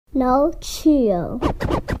No chill.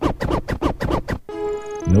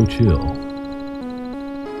 No chill.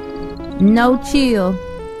 No chill.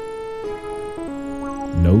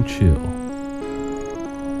 No chill.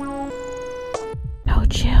 No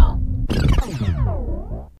chill.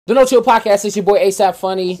 The No Chill Podcast. It's your boy ASAP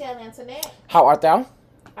Funny. Chelle Internet. How art thou?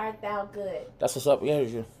 Art thou good? That's what's up. Yeah,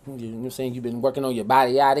 you're saying you've been working on your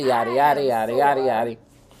body, yada yada yada yada yada yada.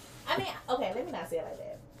 I mean, okay, let me not say it like that.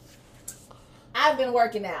 I've been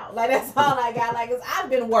working out. Like, that's all I got. Like, 'cause I've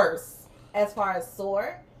been worse as far as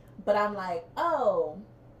sore. But I'm like, oh,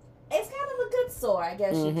 it's kind of a good sore, I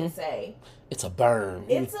guess you could say. It's a burn.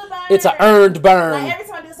 It's a burn. It's an earned burn. Like, every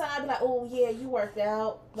time I do something, I'd be like, oh, yeah, you worked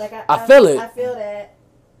out. Like, I feel it. I feel that.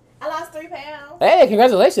 I lost 3 pounds. Hey,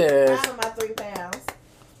 congratulations. Proud of my 3 pounds.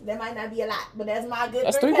 That might not be a lot, but that's my good.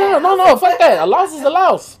 That's 3 3 pounds. No, fuck that. A loss is a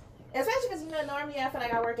loss. Especially because, normally I feel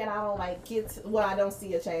like I work and I don't I don't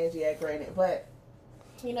see a change yet, granted. But,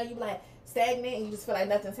 you be like stagnant and you just feel like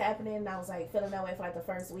nothing's happening. And I was like feeling that way for like the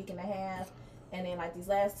first week and a half. And then like these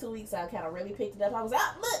last 2 weeks, I kind of really picked it up. I was like,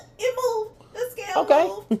 look, it moved. The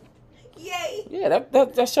scale moved. Yay. Yeah,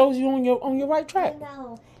 that shows you on your right track. I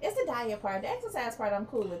know. It's the diet part. The exercise part I'm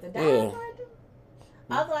cool with. The diet part,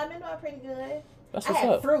 although I've been doing pretty good. That's I what's had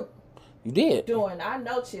up. fruit. You did. During our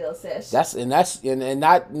no chill session. And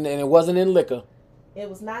it wasn't in liquor. It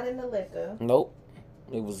was not in the liquor. Nope.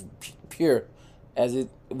 It was pure as it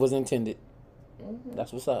was intended. Mm-hmm.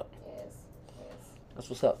 That's what's up. Yes. That's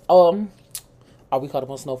what's up. Are we caught up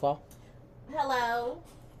on Snowfall? Hello.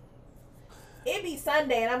 It be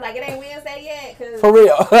Sunday and I'm like, it ain't Wednesday yet. For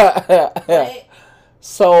real. But,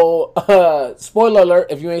 so, spoiler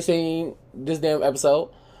alert, if you ain't seen this damn episode,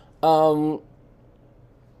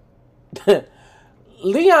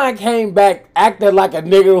 Leon came back acting like a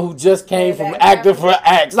nigga who just came from acting for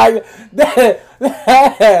acts. Like, that.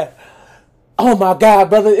 Oh my God,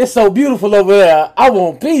 brother, it's so beautiful over there. I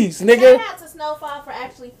want peace, nigga. Shout out to Snowfall for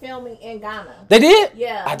actually filming in Ghana. They did?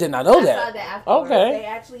 Yeah. I did not know that. I saw that afterwards. Okay. They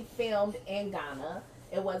actually filmed in Ghana.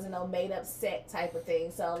 It wasn't no made up set type of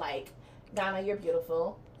thing. So, like, Ghana, you're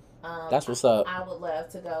beautiful. That's what's up. I would love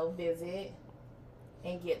to go visit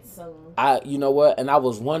and get some. You know what? And I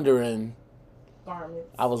was wondering. Garments.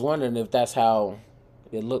 I was wondering if that's how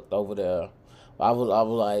it looked over there. I was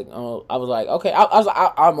like, okay.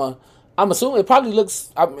 I'm assuming it probably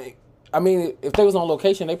looks. I mean, if they was on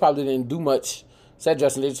location, they probably didn't do much set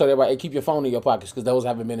dressing. They just told everybody, hey, keep your phone in your pockets because those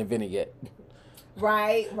haven't been invented yet.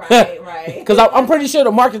 Right. Because I'm pretty sure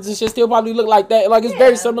the markets and shit still probably look like that. Like it's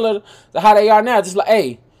very similar to how they are now. Just like,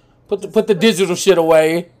 hey, put the digital shit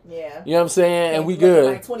away. Yeah. You know what I'm saying? And we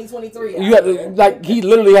good. Like 2023. You had to, like, he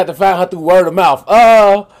literally had to find her through word of mouth.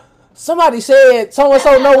 Somebody said so and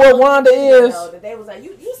so know what Wanda is. That they was like,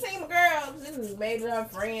 you seen the girl? This made her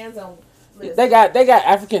friends on. Listen. They got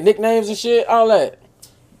African nicknames and shit, all that.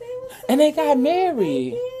 And they got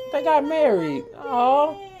married. They got married.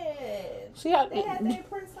 Oh. See how they had their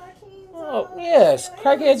Prince Hakeem. Oh yes,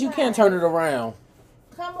 crackheads, you can't turn it around.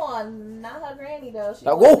 Come on, not her granny though.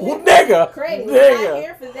 Nigga. Granny, not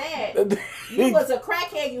here for that. You was a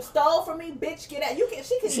crackhead. You stole from me, bitch. Get out.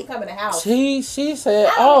 She couldn't even come in the house. She said,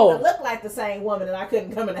 I don't even look like the same woman, and I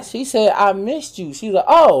couldn't come in the house. She said, I missed you. She's like,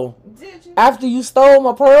 oh, did you? After you stole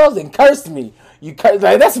my pearls and cursed me. You cursed,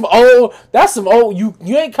 like that's some old.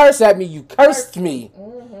 You ain't cursed at me. You cursed me.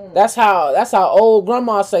 Mm-hmm. That's how old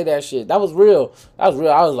grandma say that shit. That was real. I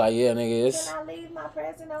was like, yeah, nigga. Can I leave my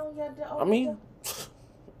present on your door? I mean,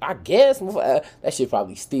 I guess that shit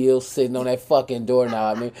probably still sitting on that fucking door now.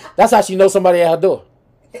 I mean, that's how she knows somebody at her door.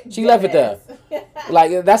 She left it there.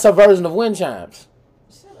 Like that's her version of wind chimes.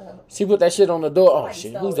 Shut up. She put that shit on the door. Somebody oh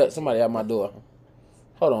shit, stole who's that? Somebody at my door.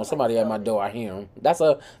 Hold on, somebody at my door. I hear him. That's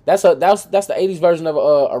the 80s version of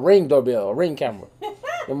a ring doorbell, a ring camera.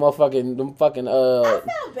 Them fucking. I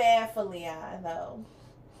feel bad for Leon though.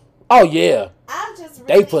 Oh yeah. I just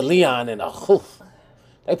they put Leon in a.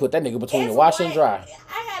 They put that nigga between the wash and dry.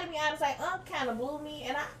 I gotta be honest, like kind of blew me,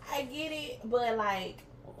 and I get it, but like.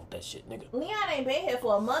 That shit, nigga. Leon ain't been here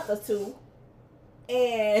for a month or two,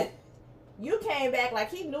 and you came back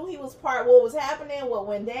like he knew he was part what was happening, what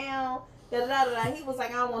went down. He was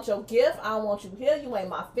like, I don't want your gift. I don't want you here. You ain't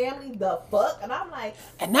my family. The fuck? And I'm like,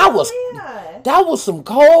 and that was some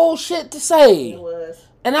cold shit to say. It was.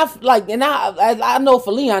 And I know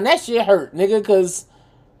for Leon that shit hurt, nigga, cause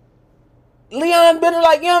Leon been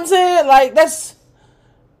like, you know what I'm saying? Like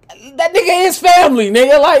that nigga is family,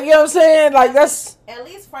 nigga. Like, you know what I'm saying? Like that's. At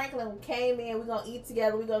least Franklin came in. We're gonna eat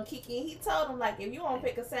together. We're gonna kick in. He told him like, if you want to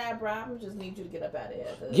pick a side, bro, I just need you to get up out of here.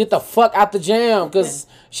 Get the fuck out the jam, cause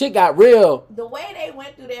shit got real. The way they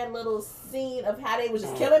went through that little scene of how they was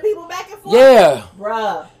just killing people back and forth. Yeah,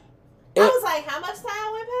 bruh. I was like, how much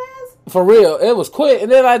time went past? For real, it was quick.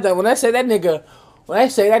 And then when I say that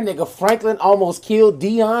nigga Franklin almost killed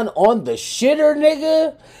Dion on the shitter,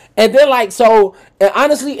 nigga. And then and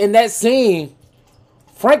honestly, in that scene,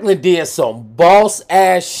 Franklin did some boss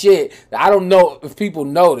ass shit. I don't know if people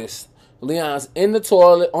noticed. Leon's in the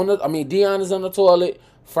toilet Dion is on the toilet.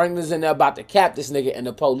 Franklin's in there about to cap this nigga, and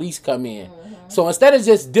the police come in. Mm-hmm. So instead of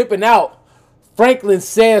just dipping out, Franklin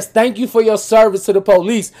says, "Thank you for your service to the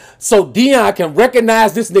police," so Dion can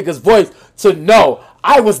recognize this nigga's voice to know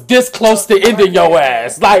I was this close to ending your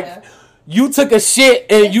ass. Like, you took a shit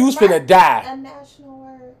and you was finna die. A national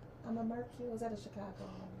word. I'm a Mercury. Was that a Chicago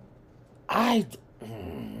word?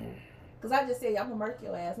 Because I just said I'm a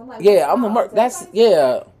Mercury ass. I'm like, yeah, I'm a Mercury.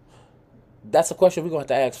 That's a question we're gonna have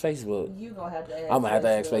to ask Facebook. You gonna have to ask. I'm gonna have to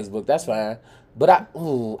ask Facebook. That's fine. But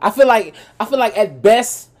I feel like at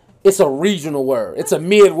best it's a regional word. It's a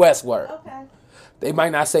Midwest word. Okay. They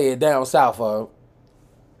might not say it down south.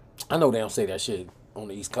 I know they don't say that shit on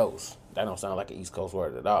the East Coast. That don't sound like an East Coast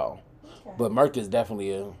word at all. Okay. But Merc is definitely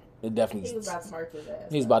He was about to Merc his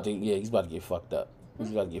ass. He's about to get fucked up.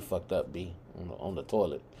 He's about to get fucked up, B, on the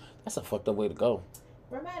toilet. That's a fucked up way to go.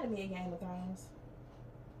 Reminded me of Game of Thrones.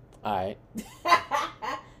 Alright.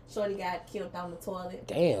 Shorty got killed on the toilet.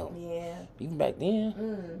 Damn. Yeah. Even back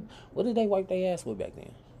then? What did they wipe their ass with back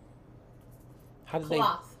then? How did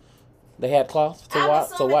cloth. They had cloth to wash?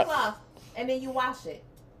 So what? Cloth. And then you wash it.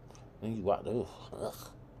 And you wash it.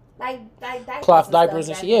 Like diapers. Cloth diapers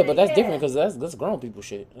and shit. Yeah, but that's different because that's grown people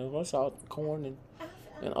shit. What's all corn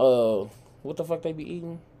and what the fuck they be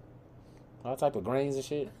eating? All type of grains and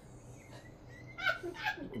shit.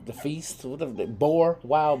 The feast,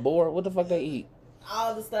 wild boar, what the fuck they eat?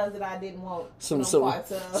 All the stuff that I didn't want.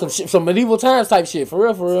 Some medieval times type shit. For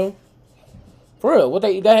real. What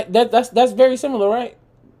they eat, that's very similar, right?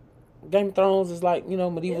 Game of Thrones is like,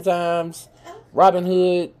 medieval times, Robin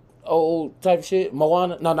Hood, old type shit.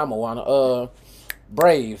 Moana, no, not Moana.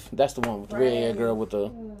 Brave, that's the one with the red girl with the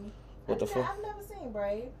fuck. I've never seen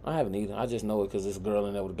Brave. I haven't either. I just know it because this girl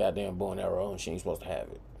in there with a goddamn bow and arrow, and she ain't supposed to have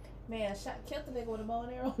it. Man, killed the nigga with a bow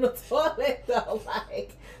and arrow on the toilet though.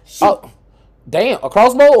 Like, shoot. Oh, damn, a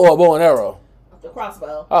crossbow or a bow and arrow? The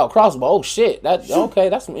crossbow. Oh, crossbow. Oh shit. Okay.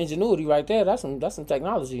 That's some ingenuity right there. That's some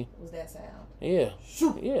technology. Was that sound? Yeah.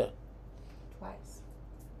 Shoot. Yeah. Twice.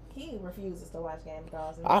 He refuses to watch Game of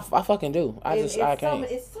Thrones. I fucking do. I can't.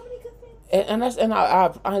 It's so many good things. And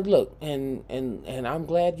I look and I'm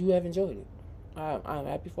glad you have enjoyed it. I'm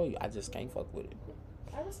happy for you. I just can't fuck with it.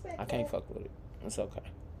 I respect. I can't fuck with it. It's okay.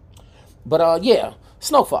 But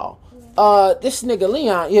Snowfall. This nigga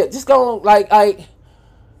Leon, just going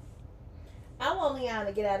I want Leon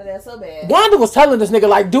to get out of there so bad. Wanda was telling this nigga,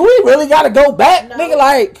 like, do we really gotta go back? No, nigga,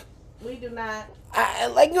 like, we do not.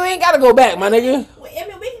 You ain't gotta go back, my nigga. I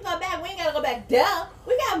mean, we can go back. We ain't gotta go back down.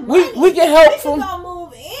 We got money. We can help from. We can go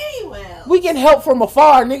move anywhere. We can help from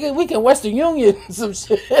afar, nigga. We can Western Union some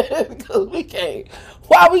shit. Cause we can't.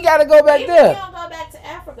 Why we gotta go back there? If you don't go back to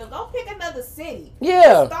Africa, go pick another city.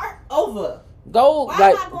 Yeah. Start over.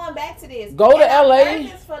 Why am I going back to this? Go to LA. I'm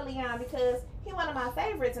nervous for Leon because he's one of my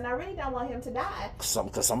favorites, and I really don't want him to die.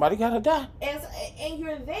 Cause somebody gotta die. And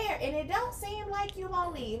you're there, and it don't seem like you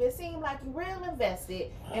won't leave. It seems like you're real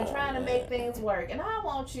invested in trying to make things work. And I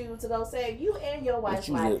want you to go save you and your wife's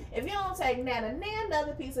life. If you don't take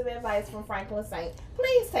another piece of advice from Franklin Saint,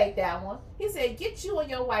 please take that one. He said, "Get you and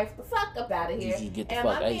your wife the fuck up out of here." And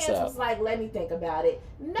my man was like, "Let me think about it."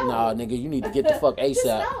 No, nah, nigga, you need to get the fuck ASAP. Just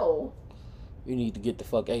no. You need to get the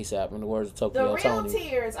fuck ASAP, in the words of Tokyo The Tony. real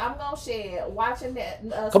tears I'm gonna shed watching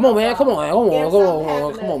that. Come on, man. Come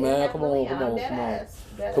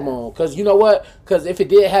on. Cause you know what? Cause if it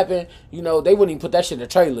did happen, they wouldn't even put that shit in the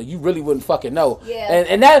trailer. You really wouldn't fucking know. Yeah.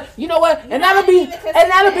 And that, you know what? And that'll be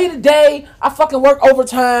the day I fucking work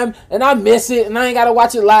overtime and I miss it and I ain't gotta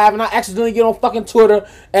watch it live and I accidentally get on fucking Twitter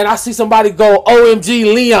and I see somebody go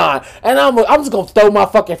OMG Leon and I'm just gonna throw my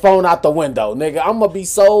fucking phone out the window, nigga. I'm gonna be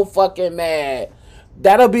so fucking mad.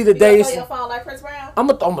 That'll be the day. You gonna throw your phone like Chris Brown?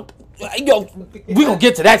 We gonna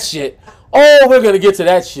get to that shit. Oh, we're gonna get to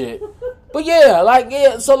that shit. But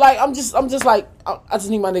so I'm just like, I just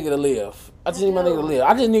need my nigga to live. I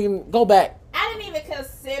didn't even go back. I didn't even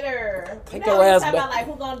consider. Take your ass back. About like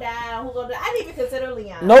who gonna die, I didn't even consider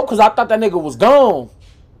Leon. No, because I thought that nigga was gone.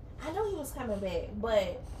 I know he was coming back,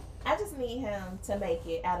 but I just need him to make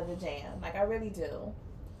it out of the jam. Like, I really do.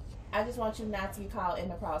 I just want you not to be caught in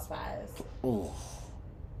the crossfires. Ooh.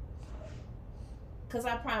 Because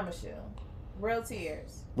I promise you, real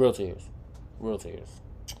tears. What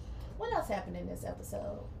else happened in this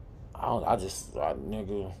episode?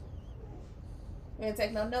 Nigga. You didn't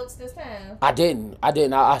take no notes this time. I didn't.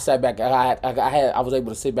 I sat back. I was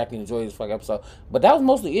able to sit back and enjoy this fucking episode. But that was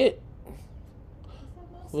mostly it.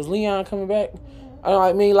 Was Leon coming back?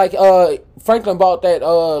 I mean, like, Franklin bought that,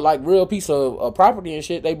 like, real piece of property and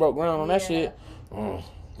shit. They broke ground on that shit.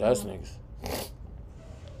 That's niggas.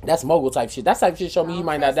 That's mogul type shit. That type of shit show me he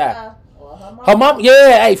might not die. Her mom,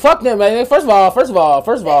 yeah, hey, fuck them, man. First of all.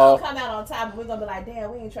 They gonna come out on top, and we're gonna be like,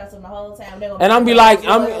 damn, we ain't trust them the whole time. And I'm be like,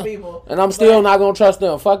 I'm still not gonna trust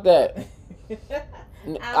them. Fuck that.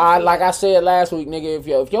 Like I said last week, nigga,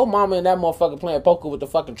 if your mama and that motherfucker playing poker with the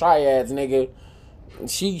fucking triads, nigga,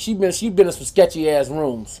 she been in some sketchy ass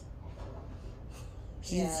rooms.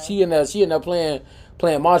 She in there playing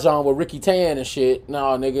mahjong with Ricky Tan and shit.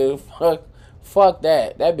 No, nigga, fuck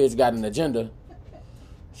that. That bitch got an agenda.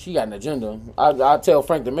 She got an agenda. I tell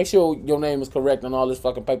Frank to make sure your name is correct on all this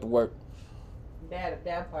fucking paperwork.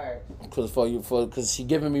 That part. Cause she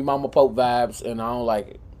giving me Mama Pope vibes and I don't like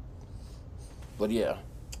it. But yeah.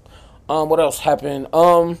 What else happened?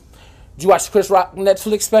 Did you watch the Chris Rock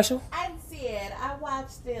Netflix special? I did. I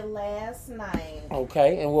watched it last night.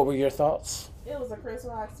 Okay, and what were your thoughts? It was a Chris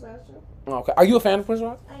Rock special. Okay. Are you a fan of Chris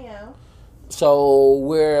Rock? I am. So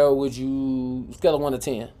where would you, scale of 1 to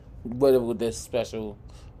 10, what would this special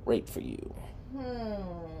rate for you?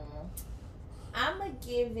 I'm going to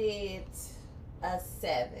give it a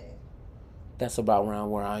 7. That's about around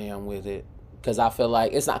where I am with it. Because I feel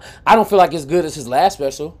like I don't feel like it's good as his last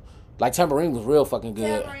special. Like, Tambourine was real fucking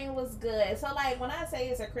good. Tambourine was good. So, like, when I say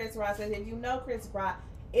it's a Chris Rock special, if you know Chris Rock,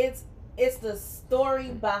 it's the story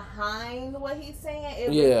behind what he's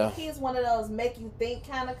saying. He's one of those make you think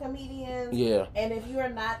kind of comedians. Yeah. And if you're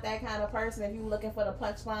not that kind of person, if you're looking for the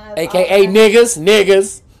punchlines, AKA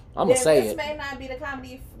niggas, I'm gonna say this it. may not be the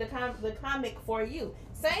comic for you.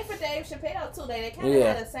 Same for Dave Chappelle too. They kind of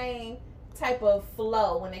had the same type of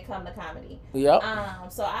flow when they come to comedy. Yep.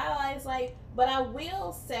 So I always like, but I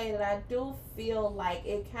will say that I do feel like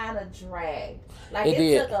it kind of dragged. Like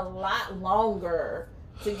it took a lot longer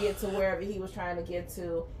to get to wherever he was trying to get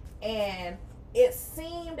to, and it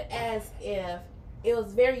seemed as if it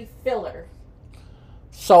was very filler.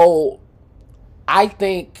 So I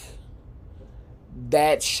think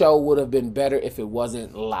that show would have been better if it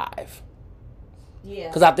wasn't live. Yeah.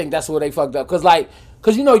 Because I think that's where they fucked up.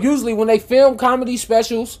 Because you know, usually when they film comedy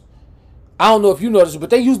specials, I don't know if you noticed,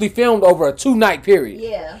 but they usually filmed over a 2-night period.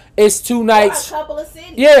 Yeah. It's 2 nights. Or a couple of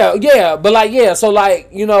cities. Yeah. But like, so like,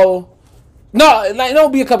 you know, no, like, it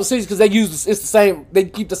don't be a couple cities because they use it's the same. They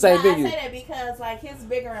keep the same venue. I say that because like his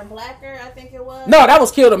Bigger and Blacker, I think it was. No, that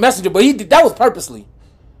was Kill the Messenger, but that was purposely.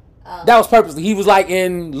 That was purposely. He was like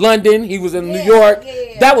in London. He was in New York.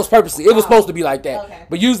 Yeah. That was purposely. It was supposed to be like that. Okay.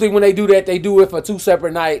 But usually when they do that, they do it for 2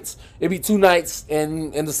 separate nights. It'd be 2 nights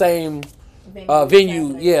in the same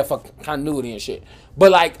venue. Yeah, for continuity and shit.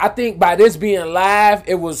 But like, I think by this being live,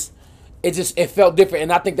 it felt different,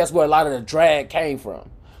 and I think that's where a lot of the drag came from.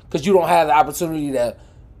 Because you don't have the opportunity to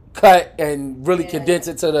cut and really condense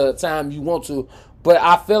it to the time you want to. But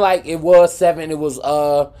I feel like it was 7. It was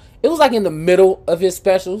like in the middle of his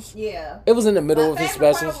specials. Yeah. It was in the middle of his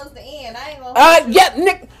specials. My favorite part was the end. I ain't gonna hold you. Yeah,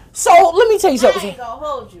 Nick. So let me tell you something. I ain't gonna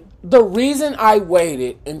hold you. The reason I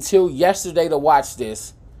waited until yesterday to watch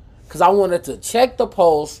this, because I wanted to check the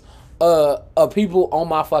pulse of people on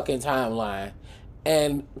my fucking timeline,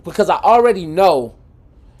 and because I already know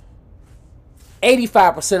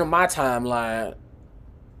 85% of my timeline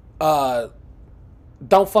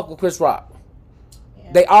don't fuck with Chris Rock.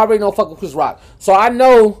 Yeah. They already don't fuck with Chris Rock. So I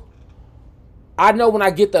know when I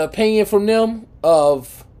get the opinion from them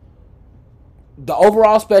of the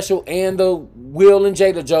overall special and the Will and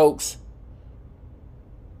Jada jokes,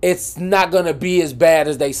 it's not going to be as bad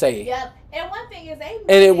as they say it. Yep. And one thing is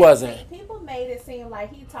it wasn't. People made it seem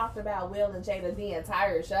like he talked about Will and Jada the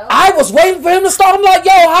entire show. I was waiting for him to start. I'm like,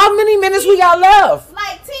 yo, how many minutes we got left?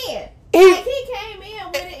 Like 10. He came in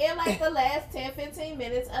with it in like the last 10, 15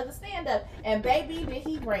 minutes of the stand-up. And baby, did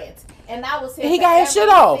he rant. And that was he got his shit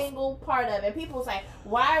off. Single part of it. And people was like,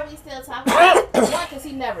 why are we still talking about it? One, because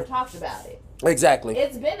he never talked about it. Exactly.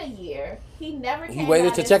 It's been a year. He never came. He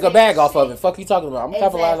waited to check a bag off of it. Fuck you talking about? I'm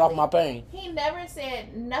capitalizing off my pain. He never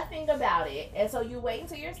said nothing about it. And so you wait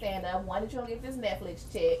until your stand-up. One, that you're going to get this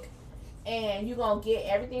Netflix check. And you're going to get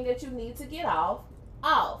everything that you need to get off.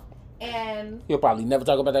 And he'll probably never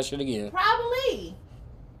talk about that shit again. Probably.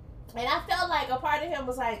 And I felt like a part of him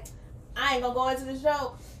was like, I ain't going to go into this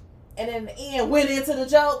joke. And then the end went into the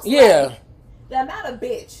jokes. Yeah. Like, the amount of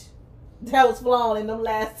bitch that was flown in them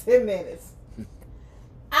last 10 minutes.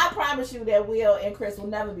 I promise you that Will and Chris will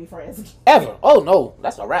never be friends again. Ever. Oh, no.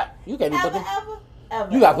 That's a wrap. You can't even put them.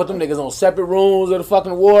 Ever. You got to put them niggas on separate rooms of the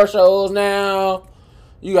fucking war shows now.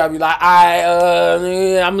 You gotta be like, I'm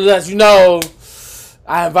gonna let you know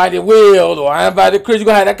I invited Will or I invited Chris. You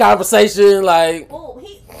gonna have that conversation like. Oh,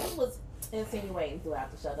 he was insinuating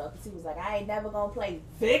throughout the show though, because he was like, I ain't never gonna play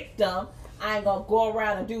victim. I ain't gonna go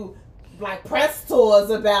around and do like press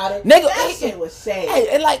tours about it. Nigga, that shit was shady.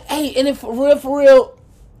 And then for real.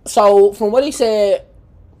 So from what he said,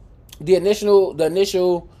 the initial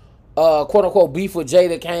quote unquote beef with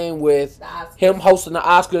Jada came with him hosting the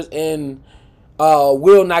Oscars and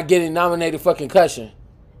Will not getting nominated for Concussion.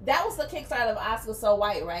 That was the kickstart of Oscar So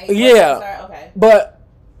White, right? Yeah. Okay. But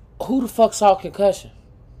who the fuck saw Concussion?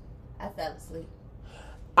 I fell asleep.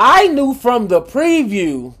 I knew from the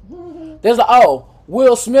preview. There's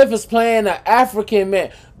Will Smith is playing an African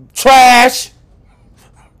man. Trash.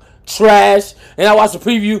 And I watched the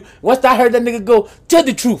preview. Once I heard that nigga go, tell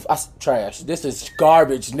the truth. I said, trash. This is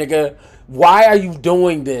garbage, nigga. Why are you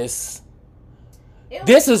doing this?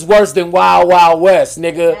 This is worse than Wild Wild West,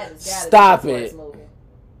 nigga. Stop it.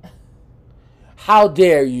 How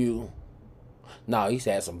dare you? No, he's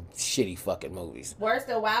had some shitty fucking movies. Worse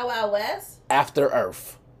than Wild Wild West? After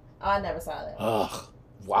Earth. Oh, I never saw that. Ugh.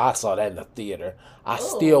 Well, I saw that in the theater. I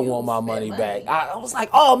still want my money back. I was like,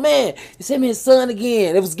 oh man, it's him and his son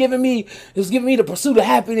again. It was giving me the pursuit of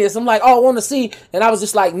happiness. I'm like, oh, I want to see. And I was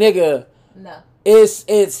just like, nigga. No. It's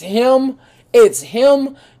him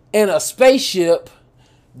in a spaceship,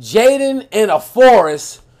 Jaden in a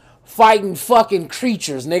forest, fighting fucking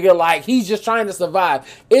creatures, nigga. Like, he's just trying to survive.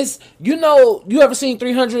 It's, you ever seen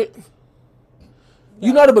 300?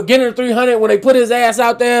 You know the beginning of 300 when they put his ass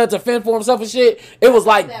out there to fend for himself and shit? It was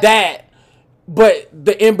like that, but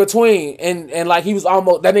the in between. And like that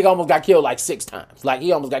nigga almost got killed like 6 times. Like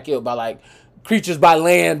he almost got killed by like creatures by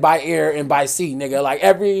land, by air, and by sea, nigga. Like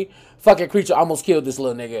every fucking creature almost killed this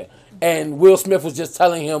little nigga. And Will Smith was just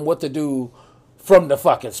telling him what to do from the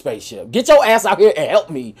fucking spaceship. Get your ass out here and help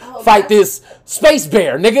me fight this space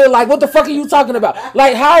bear, nigga. Like, what the fuck are you talking about?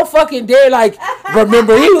 Like, how fucking dare, like,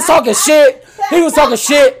 remember, he was talking shit. That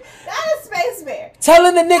is space bear.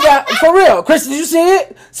 Telling the nigga, for real. Chris, did you see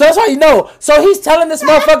it? So that's how you know. So he's telling this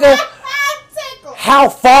motherfucker how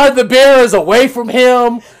far the bear is away from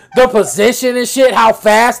him, the position and shit, how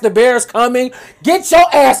fast the bear is coming. Get your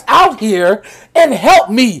ass out here and help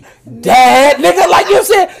me, dad. Nigga, like you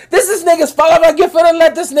said, this is nigga's fault. I'm not gonna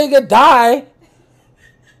let this nigga die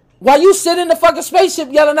while you sit in the fucking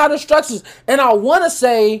spaceship yelling out instructions. And I want to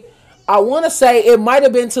say it might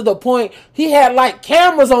have been to the point he had like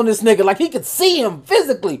cameras on this nigga, like he could see him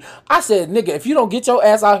physically. I said, nigga, if you don't get your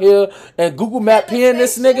ass out here and Google Map pin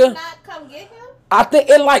this nigga, not come get him? I think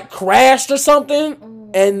it like crashed or something.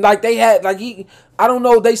 And like they had like he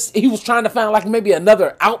was trying to find like maybe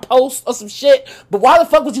another outpost or some shit. But why the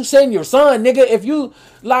fuck would you send your son, nigga, if you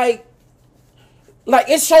like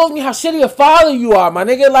it shows me how shitty a father you are, my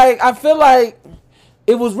nigga. Like I feel like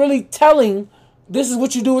it was really telling this is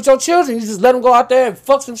what you do with your children. You just let them go out there and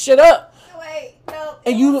fuck some shit up. Wait, no.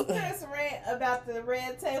 And you Chris rant about the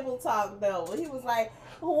red table talk though. He was like,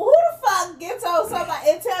 who the fuck gets on somebody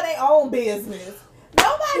and tell their own business?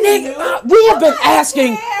 Nobody knew. We have been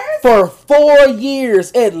asking for 4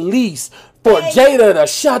 years at least for Jada to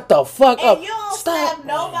shut the fuck up. And you don't slap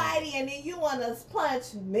nobody and then you want to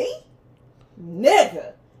punch me?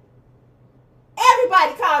 Nigga.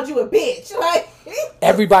 Everybody called you a bitch. Like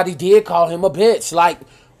everybody did call him a bitch. Like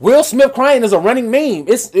Will Smith crying is a running meme.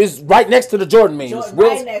 It's right next to the Jordan memes.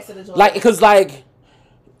 Right next to the Jordan. Like, because like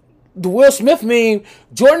the Will Smith meme,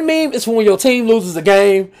 Jordan meme is for when your team loses a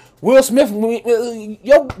game. Will Smith,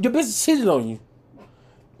 your business cheated on you.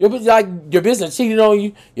 Your business cheated on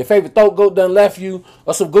you. Your favorite throat goat done left you,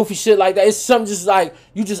 or some goofy shit like that. It's something just like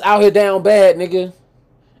you just out here down bad, nigga,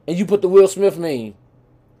 and you put the Will Smith meme.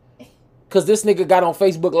 Cause this nigga got on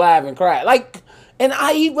Facebook Live and cried, like, and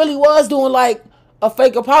he really was doing like a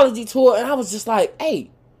fake apology tour, and I was just like,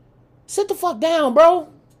 hey, sit the fuck down, bro.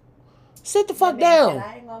 Sit the fuck down.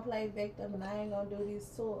 I ain't gonna play victim and I ain't gonna do these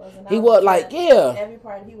tours. And he was like, yeah. Every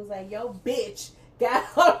part he was like, yo, bitch got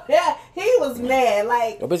up there. He was mad.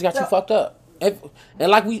 Like, your bitch got you fucked up. And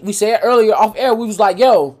like we said earlier off air, we was like,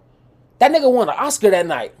 yo, that nigga won an Oscar that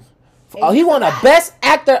night. He won a Best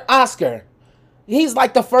Actor Oscar. He's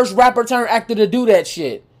like the first rapper turned actor to do that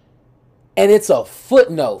shit. And it's a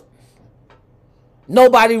footnote.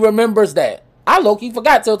 Nobody remembers that. I low-key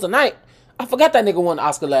forgot till tonight. I forgot that nigga won the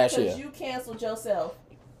Oscar last year. Because you canceled yourself.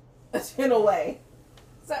 In a way.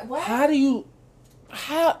 So, what?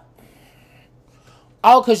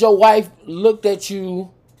 Oh, because your wife looked at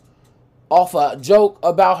you off a joke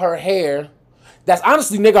about her hair. That's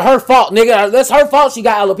honestly, nigga, her fault, nigga. That's her fault she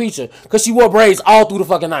got alopecia. Because she wore braids all through the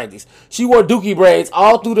fucking 90s. She wore dookie braids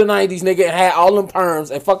all through the 90s, nigga, and had all them perms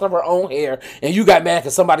and fucked up her own hair. And you got mad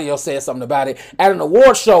because somebody else said something about it at an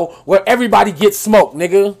award show where everybody gets smoked,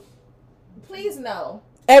 nigga. Please no.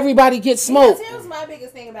 Everybody gets smoked. Because here's my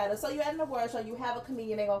biggest thing about it. So you at an award show, you have a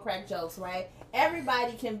comedian, they gonna crack jokes, right?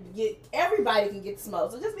 Everybody can get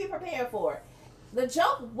smoked. So just be prepared for it. The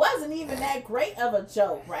joke wasn't even that great of a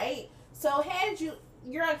joke, right? So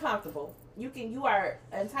you're uncomfortable. You are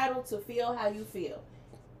entitled to feel how you feel.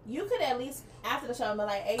 You could at least after the show be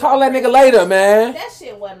like, hey, call that nigga later, man. That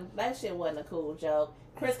shit wasn't a cool joke.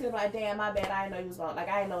 Chris could be like, damn, my bad, I didn't know you was going, like,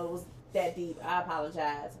 I didn't know it was that deep. I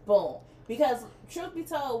apologize. Boom. Because truth be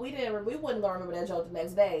told, we wouldn't gonna remember that joke the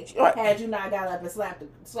next day had you not got up and slapped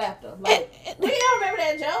him. Like, we don't remember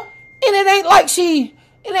that joke. And it ain't like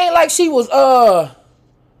she was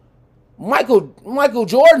Michael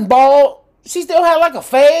Jordan bald. She still had like a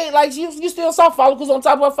fade. Like you still saw follicles on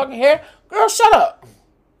top of her fucking hair. Girl, shut up.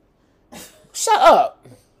 Shut up.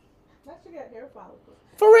 Not you got hair follicles.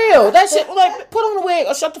 For real. That shit, like, put on the wig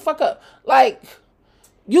or shut the fuck up. Like,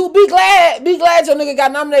 you be glad your nigga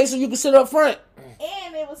got nominated so you can sit up front.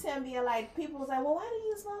 And it was him being like, people was like, well, why didn't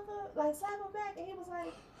you slap him back? And he was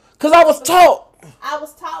like, because I was taught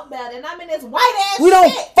about it, and I'm in this white ass shit. We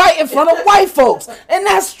don't fight in front of white folks. And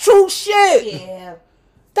that's true shit. Yeah.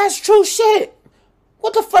 That's true shit.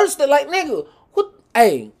 What the first thing, like, nigga,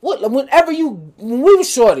 when we were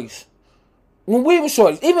shorties,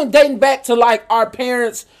 even dating back to, like, our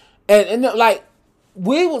parents, and like,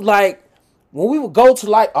 we would, like, when we would go to,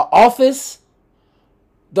 like, an office,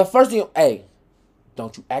 the first thing, hey,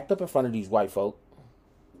 don't you act up in front of these white folk.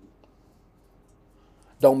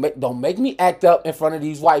 Don't make me act up in front of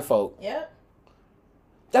these white folk. Yep.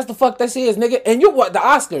 That's the fuck this is, nigga. And you what? The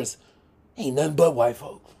Oscars ain't nothing but white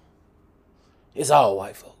folks. It's all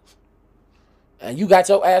white folks. And you got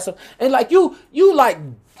your ass up. And like you like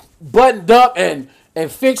buttoned up and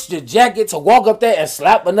fixed your jacket to walk up there and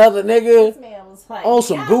slap another nigga. This man was like, on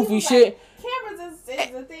some goofy shit. Like, cameras is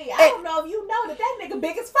the thing. I don't know if you know that nigga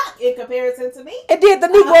big as fuck in comparison to me. And then the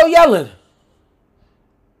Negro yelling.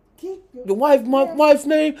 My wife's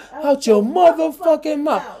name out your motherfucking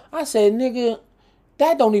mouth. I said, nigga,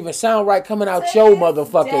 that don't even sound right coming out your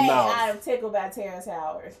motherfucking mouth. I am tickled by Terrence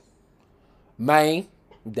Howard. Man,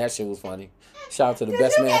 that shit was funny. Shout out to the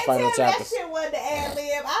best man final chapter. That shit wasn't the ad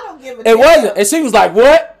lib. I don't give a damn. It wasn't. And she was like,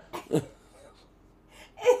 what? The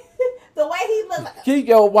way he looked like. Keep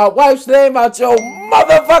your wife's name out your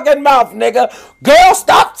motherfucking mouth, nigga. Girl,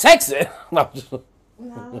 stop texting. No, I feel you.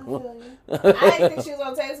 I didn't think she was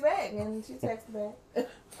gonna text back, and she texted back.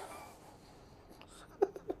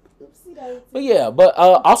 But yeah, but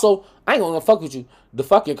also, I ain't gonna fuck with you. The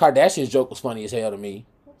fucking Kardashians joke was funny as hell to me.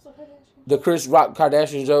 What's the Kardashian? The Chris Rock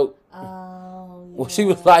Kardashian joke. Oh, yeah. Well, he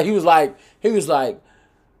was like,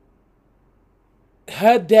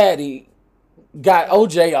 her daddy got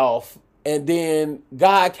OJ off, and then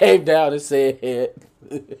God came down and said,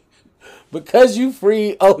 because you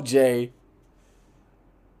freed OJ,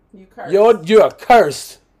 you're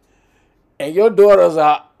cursed. And your daughters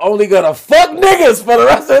are only gonna fuck niggas for the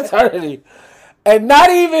rest of eternity. And not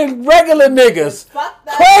even regular niggas.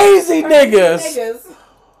 Crazy niggas.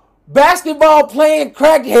 Basketball playing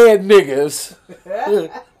crackhead niggas.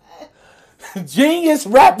 Genius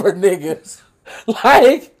rapper niggas.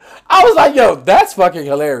 Like, I was like, yo, that's fucking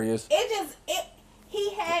hilarious.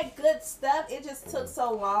 He had good stuff. It just took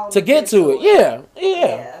so long to get to it. Yeah.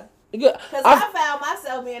 Because I found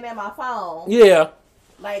myself being in my phone. Yeah.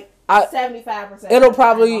 Like 75%. It'll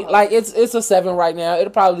probably like it's a 7 right now. It'll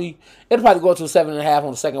probably go to a 7.5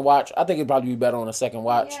 on the second watch. I think it'd probably be better on the second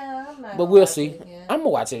watch. Yeah, I'm not. But we'll see. I'm gonna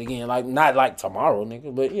watch it again. Like not like tomorrow,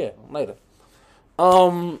 nigga. But yeah, later.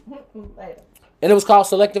 Later. And it was called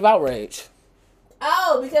Selective Outrage.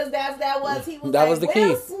 Oh, because that was the key.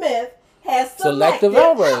 Will Smith has selective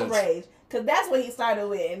outrage. Because that's what he started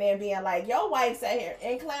with. And then being like, your wife sat here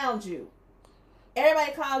and clowned you.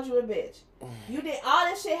 Everybody called you a bitch. You did all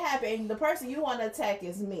this shit happen. The person you want to attack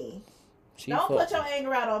is me. Don't put your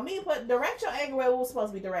anger out on me. Direct your anger where it was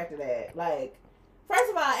supposed to be directed at. Like,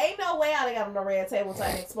 first of all, ain't no way I got on the red table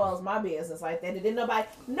trying to expose my business like that. Nobody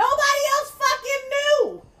else fucking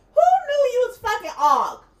knew. Who knew you was fucking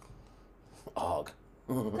Og? Og.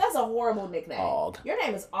 That's a horrible nickname. Og. Your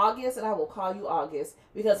name is August, and I will call you August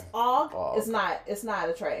because Og. It's not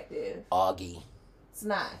attractive. Augie. It's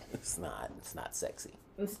not. It's not sexy.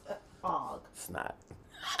 It's Og. It's not.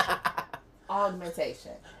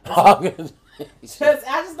 Augmentation. Augmentation.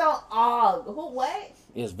 I just don't Og. Who? What?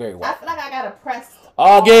 It's very white. I feel like I gotta press.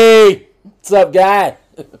 Augie. What's up, guy?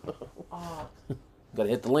 Og. Gonna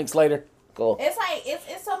hit the links later. Cool. It's like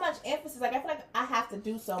it's so much emphasis. Like I feel like I have to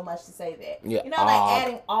do so much to say that. Yeah. You know, like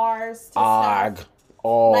adding R's to stuff.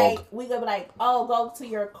 Like we could be like, oh, go to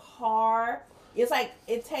your car. It's like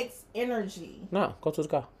it takes energy. No, go to the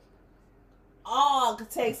car. Og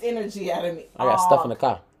takes energy out of me. I got stuff in the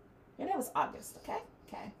car. Your name was August, okay?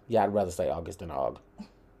 Okay. Yeah, I'd rather say August than Og.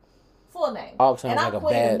 Full name. Og sounds and like I'm a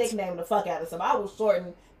quitting bad... nickname the fuck out of some. I will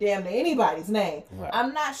shorten damn near anybody's name. Right.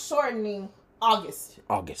 I'm not shortening August.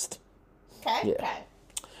 August. Okay? Yeah.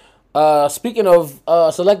 Okay. Speaking of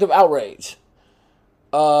selective outrage,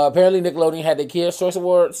 apparently Nickelodeon had their Kids' Choice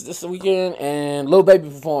Awards this weekend, and Lil Baby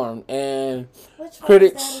performed, and Which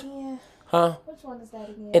critics... one is that again? Huh? Which one is that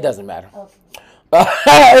again? It doesn't matter. Okay.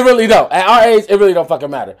 It really don't. At our age, it really don't fucking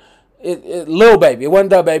matter. It Lil Baby. It wasn't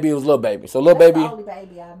the baby. It was Lil Baby. So Lil That's Baby the only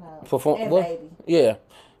baby I know. performed. And baby. Yeah.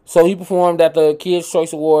 So he performed at the Kids'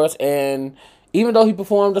 Choice Awards, and even though he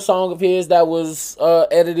performed a song of his that was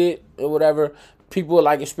edited or whatever, people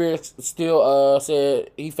like Experience still said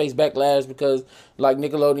he faced backlash because like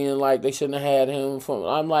Nickelodeon, like they shouldn't have had him from.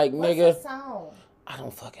 I'm like, What's nigga. the song? I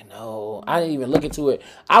don't fucking know. I didn't even look into it.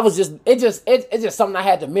 It's just something I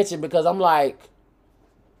had to mention because I'm like,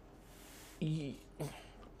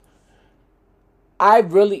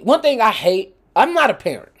 one thing I hate, I'm not a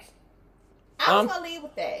parent. I was going to leave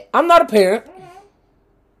with that. I'm not a parent. Mm-hmm.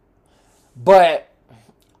 But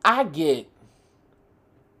I get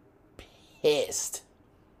pissed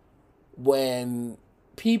when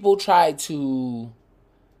people try to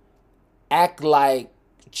act like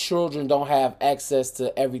children don't have access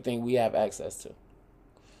to everything we have access to.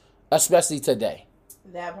 Especially today.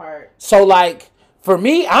 That part. So, like, for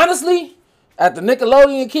me, honestly, at the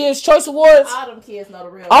Nickelodeon Kids' Choice Awards, all them kids know the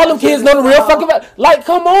real. All them kids know the real fucking. Like,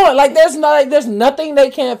 come on, like, there's nothing they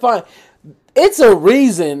can't find. It's a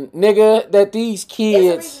reason, nigga, that these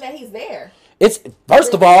kids. It's a reason that he's there. It's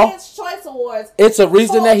first of all, Kids' Choice Awards. It's a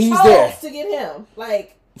reason that he's there to get him,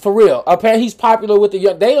 like, for real. Apparently, he's popular with the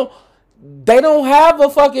young. They don't have a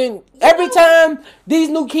fucking. Every time these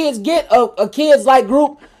new kids get a kids like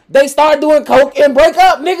group, they start doing coke and break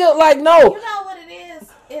up, nigga. Like, no. You know what it is?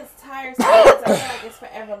 It's tiresome. I feel like it's for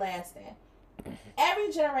everlasting.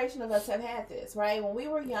 Every generation of us have had this, right? When we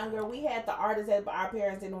were younger, we had the artists that our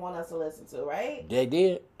parents didn't want us to listen to, right? They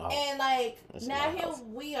did. Oh, and like now here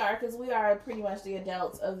we are, because we are pretty much the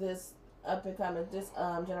adults of this up and coming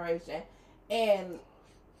generation, and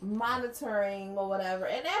monitoring or whatever,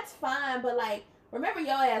 and that's fine. But like, remember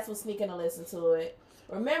your ass was sneaking to listen to it.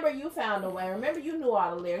 Remember you found a way. Remember you knew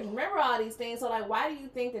all the lyrics. Remember all these things. So like, why do you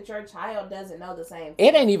think that your child doesn't know the same thing?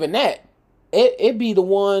 It ain't even that. It be the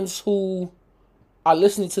ones who are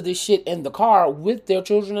listening to this shit in the car with their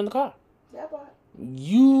children in the car. That part.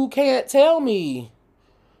 You can't tell me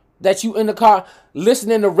that you in the car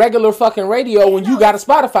listening to regular fucking radio when you got a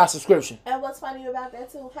Spotify subscription. And what's funny about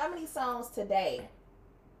that too? How many songs today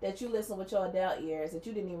that you listen with your adult ears that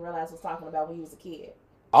you didn't even realize was talking about when you was a kid?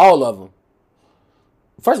 All of them.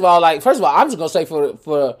 First of all, I'm just gonna say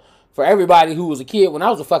for everybody who was a kid, when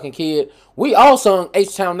I was a fucking kid, we all sung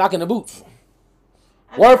H-Town Knocking the Boots.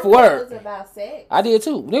 Word for word. It was about sex. I did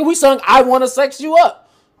too. Then we sung I Wanna Sex You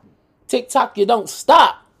Up. TikTok, you don't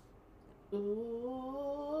stop.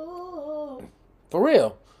 Ooh. For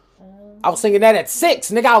real. I was singing that at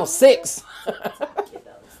 6. Nigga, I was 6. I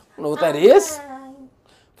don't know what that is.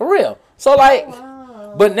 For real. So like,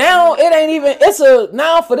 but now it ain't even,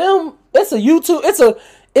 now for them, it's a YouTube, it's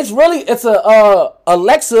a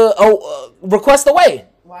Alexa request away.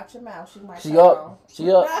 Watch your mouth. She up.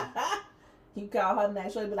 You call her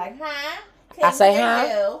name, she'll be like, "Hi." I say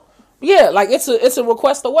hi. Yeah, like it's a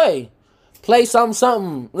request away. Play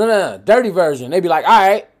something. No, dirty version. They be like, all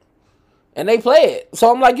right, and they play it.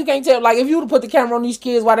 So I'm like, you can't tell. Like if you would put the camera on these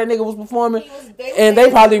kids while that nigga was performing, and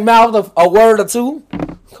they probably mouthed a word or two.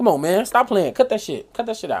 Come on, man, stop playing. Cut that shit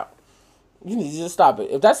out. You need to just stop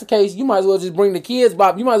it. If that's the case, you might as well just bring the kids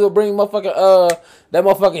bop. You might as well bring that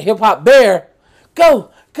motherfucking hip hop bear. Go.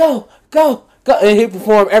 And he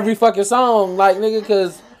perform every fucking song, like, nigga,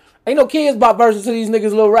 because ain't no Kids Bop version to these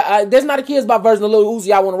niggas' little rap. There's not a Kids Bop version of Lil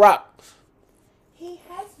Uzi I Want to Rock. He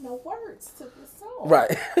has no words to the song.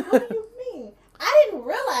 Right. What do you mean? I didn't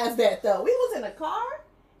realize that, though. We was in a car,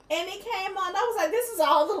 and it came on. I was like, this is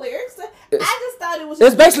all the lyrics. I just thought it was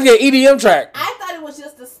just... It's basically an EDM track. I thought it was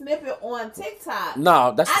just a snippet on TikTok.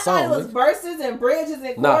 No, that's the song. I thought it was verses and bridges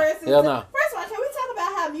and choruses. Hell no. First of all, can we talk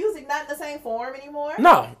about how music not in the same form anymore?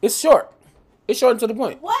 No, it's short. It's short and to the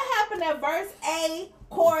point. What happened at verse A,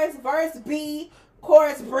 chorus, verse B,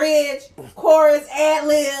 chorus, bridge, chorus,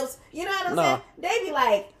 ad-libs? You know what I'm saying? They be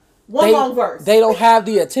like, one long verse. They don't have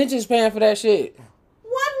the attention span for that shit.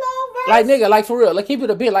 One long verse. Like, nigga, like, for real. Like, keep it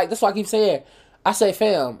a bit. Like, that's why I keep saying. I say,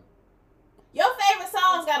 fam. Your favorite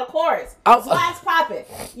songs got a chorus. That's why it's popping.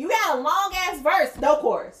 You got a long-ass verse, no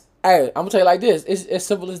chorus. Hey, I'm going to tell you like this. It's as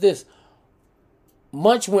simple as this.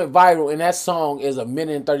 Munch went viral, and that song is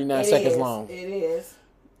 1minute and 39 seconds long. It is.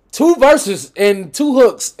 2 verses and 2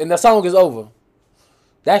 hooks, and the song is over.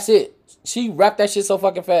 That's it. She rapped that shit so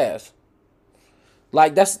fucking fast.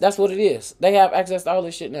 Like, that's what it is. They have access to all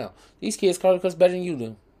this shit now. These kids probably cuss better than you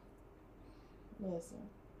do. Listen.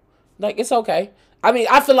 Like, it's okay. I mean,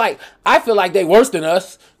 I feel like they worse than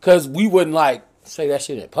us because we wouldn't, like, say that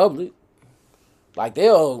shit in public. Like,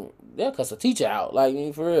 they'll cuss a teacher out.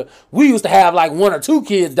 Like, for real. We used to have, like, 1 or 2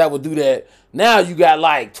 kids that would do that. Now you got,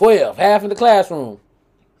 like, 12. Half in the classroom.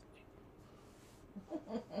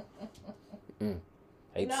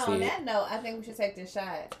 On that note, I think we should take this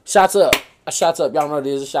shot. Shots up. Shots up. Y'all know what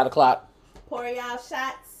it is. A shot o'clock. Pour y'all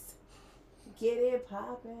shots. Get it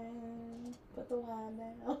poppin'. Put the wine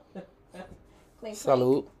down. Clink,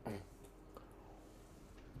 salute.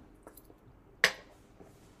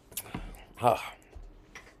 Ah.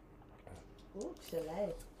 Ooh,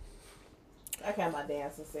 Chelle. I got my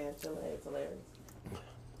dancer saying Chelle. It's hilarious.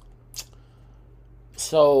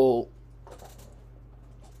 So,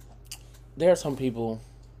 there are some people.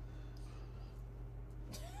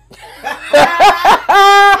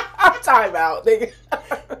 Time out, nigga.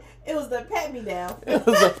 It was the pat me down. It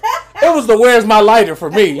was the where's my lighter for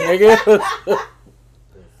me, nigga.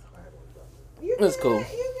 It's cool.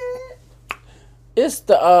 You good? It's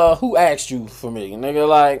the who asked you for me, nigga.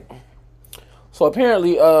 Like, so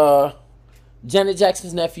apparently, Janet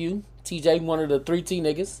Jackson's nephew, TJ, one of the 3T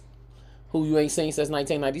niggas, who you ain't seen since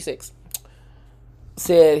 1996,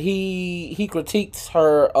 said he critiqued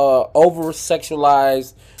her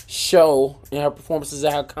over-sexualized show in her performances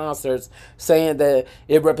at her concerts, saying that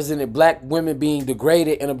it represented black women being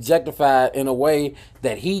degraded and objectified in a way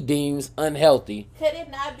that he deems unhealthy. Could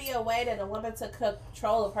it not be a way that a woman took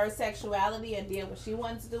control of her sexuality and did what she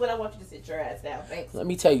wanted to do? And I want you to sit your ass down. Thanks. Let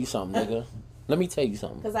me tell you something, nigga. Let me tell you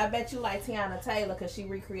something. Because I bet you like Tiana Taylor because she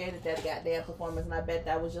recreated that goddamn performance, and I bet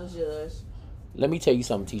that was your judge. Let me tell you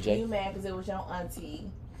something, TJ. You mad because it was your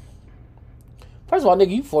auntie. First of all,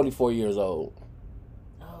 nigga, you 44 years old.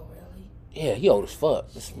 Oh, really? Yeah, he old as fuck.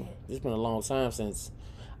 It's been a long time since...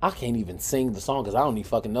 I can't even sing the song because I don't even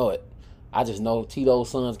fucking know it. I just know Tito's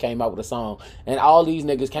Sons came out with a song. And all these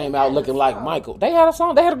niggas came out looking like Michael. They had a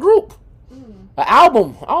song. They had a group. An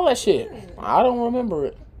album. All that shit. I don't remember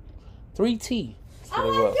it. 3T. Oh, I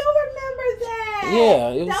do remember that. Yeah.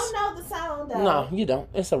 It was, don't know the song, though. No, you don't.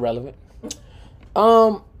 It's irrelevant.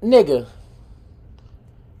 Nigga.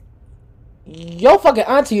 Your fucking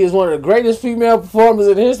auntie is one of the greatest female performers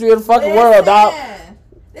in the history of the fucking world, dog.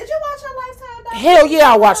 Did you watch her Lifetime documentary? Hell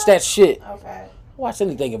yeah, I watched that shit. Okay. I watched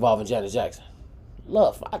anything involving Janet Jackson.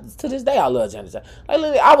 To this day, I love Janet Jackson.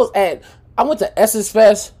 I went to Essence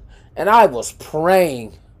Fest, and I was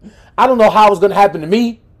praying. I don't know how it was going to happen to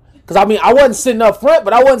me. Because, I mean, I wasn't sitting up front,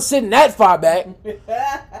 but I wasn't sitting that far back.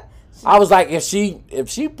 I was like, if she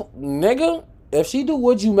do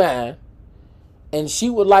Would You Mind, and she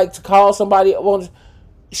would like to call somebody,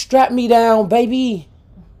 strap me down, baby.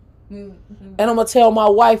 And I'm going to tell my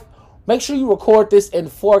wife, make sure you record this in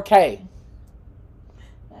 4K.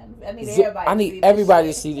 I need everybody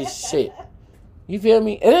to see this shit. You feel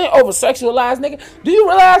me? It ain't over-sexualized, nigga. Do you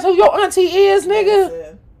realize who your auntie is, nigga?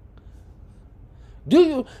 Listen. Do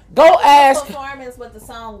you go ask? Performance with the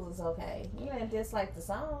song was okay. You didn't dislike the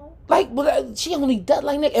song. Like, but she only done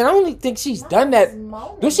like nigga, and I only think she's done that.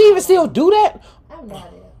 Does she even still do that? I have no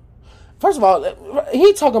idea. First of all,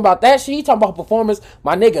 he talking about that shit. He talking about performance.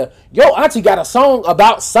 My nigga, your auntie got a song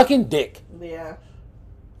about sucking dick. Yeah.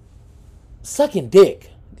 Sucking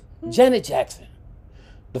dick. Janet Jackson.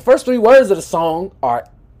 The first 3 words of the song are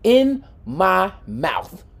 "in my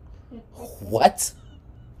mouth." What?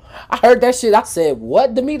 I heard that shit. I said,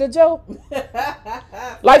 "What, Demeter Joe?"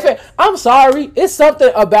 Like, I'm sorry. It's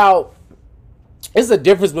something about. It's a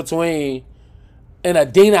difference between an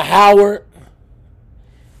Adina Howard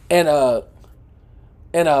and a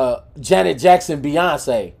Janet Jackson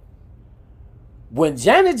Beyonce. When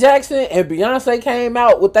Janet Jackson and Beyonce came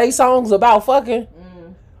out with their songs about fucking,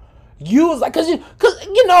 you was like, cause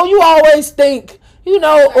you know, you always think, you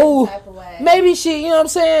know, ooh, maybe she, you know what I'm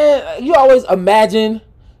saying? You always imagine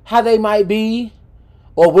how they might be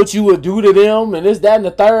or what you would do to them and this, that, and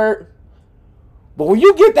the third. But when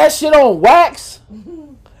you get that shit on wax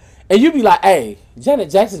and you be like, hey, Janet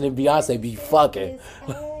Jackson and Beyonce be fucking.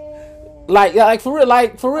 like for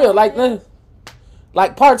real.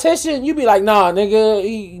 Like Partition, you be like, nah,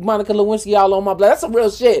 nigga, Monica Lewinsky all on my blood. That's some real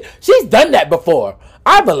shit. She's done that before.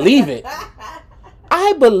 I believe it.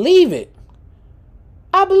 I believe it.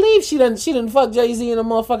 I believe she done fuck Jay-Z in a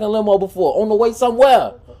motherfucking limo before. On the way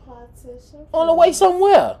somewhere. On the way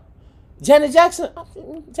somewhere. Janet Jackson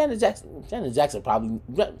probably. Janet Jackson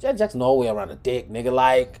all the way around the dick, nigga.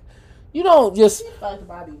 Like, you don't just. She fucked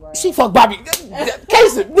Bobby Brown. She fucked Bobby.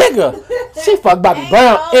 Case it, nigga. She fucked Bobby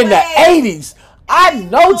Brown in the 80s. I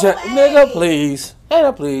know, nigga, please.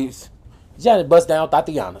 Hannah, please. Janet bust down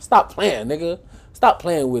Tatiana. Stop playing, nigga. Stop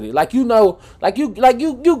playing with it. Like, you know,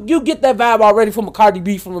 you get that vibe already from a Cardi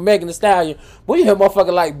B, from a Megan Thee Stallion. When you hear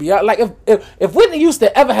motherfucker like Beyonce, like if Whitney Houston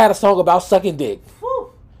ever had a song about sucking dick,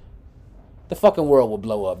 the fucking world would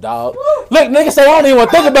blow up, dog. Look, nigga say I don't even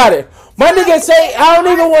want to think about it. My nigga say I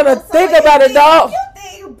don't even want to think about it, dog. You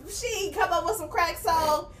think she come up with some crack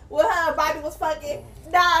song with her and Bobby was fucking?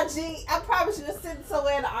 Nah, G, I probably should have sitting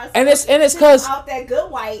somewhere in the arsenal. And it's cause out that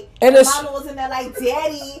good white. And mama was in there like,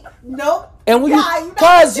 Daddy, nope. And when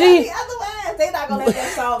cause G, otherwise they not gonna let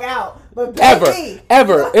that song out. But baby,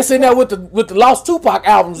 ever, it's in there with the Lost Tupac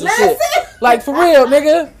albums and shit. Like for real,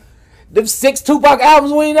 nigga. Them 6 Tupac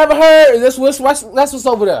albums we ain't never heard. That's what's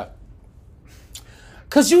over there.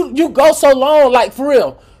 Cause you go so long, like for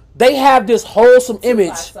real. They have this wholesome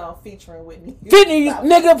image. Featuring Whitney,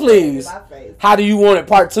 nigga, please. How do you want it?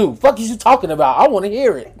 Part 2. Fuck is you talking about? I want to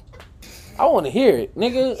hear it. I want to hear it,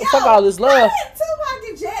 nigga. Yo, fuck all this love. How did Tupac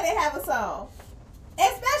and Janet have a song?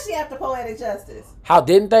 Especially after Poetic Justice. How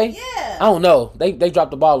didn't they? Yeah. I don't know. They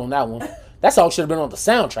dropped the ball on that one. That song should have been on the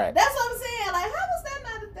soundtrack. That's what I'm saying. Like, how was that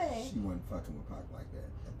not a thing? She wasn't fucking with Pac like that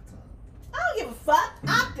at the time. I don't give a fuck.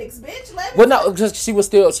 Optics, bitch. Well, no, because she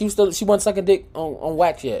wasn't sucking dick on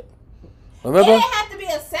wax yet. Remember? It didn't have to be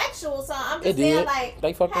a sexual song. I'm just saying, like,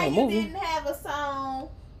 they fucked how on you the movie. didn't have a song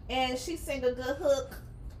and she sing a good hook,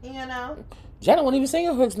 you know? Janet wasn't even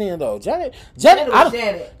singing hooks then, though. Janet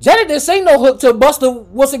didn't sing no hook to Busta.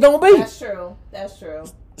 What's it gonna be? That's true.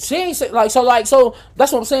 She ain't say, so.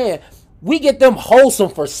 That's what I'm saying. We get them wholesome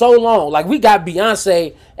for so long. Like we got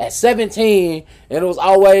Beyonce at 17, and it was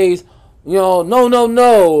always, you know,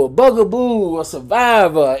 no, Bugaboo, a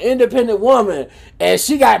survivor, independent woman, and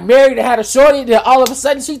she got married and had a shorty. Then all of a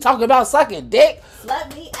sudden she talking about sucking dick.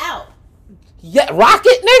 Let me out. Yeah,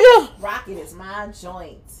 Rocket, nigga. Rocket is my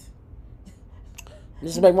joint.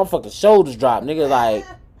 This make my fucking shoulders drop, nigga. Like,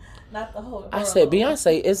 not the whole. I said,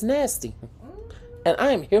 Beyonce is nasty, and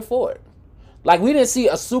I am here for it. Like, we didn't see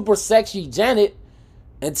a super sexy Janet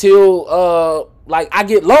until like I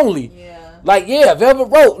Get Lonely. Yeah. Like, yeah, Velvet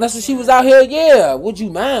Rope. That's when she was out here. Yeah. Would you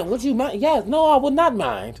mind? Yeah. No, I would not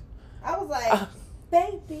mind. I was like,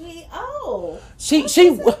 baby,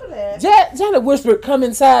 Janet whispered, "Come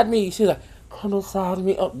inside me." She's like, "Come inside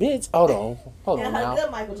me." Oh, bitch. Hold on now. Good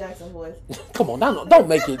Michael Jackson voice. Come on, now, don't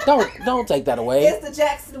make it. Don't take that away. It's the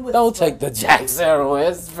Jackson whisper. Don't take the Jackson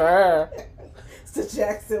whisper. It's the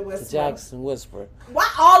Jackson whisper. The Jackson whisper.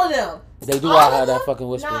 Why all of them? They do all have that fucking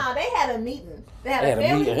whisper. Nah, they had a meeting. They had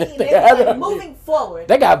a meeting. meeting. They were like moving forward.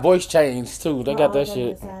 They got voice change too. They got that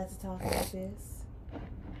shit. Decided to talk like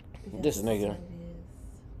This nigga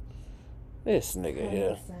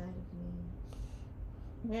here.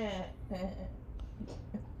 Yeah.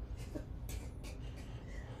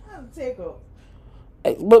 I'm tickled.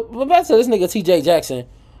 Hey, but back to this nigga TJ Jackson.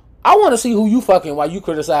 I want to see who you fucking while you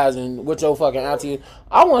criticizing what your fucking auntie is.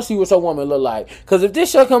 I want to see what your woman look like. Because if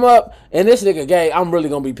this shit come up and this nigga gay, I'm really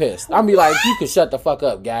going to be pissed. I'm be like, you can shut the fuck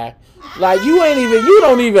up, guy. Like, you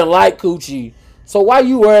don't even like coochie. So why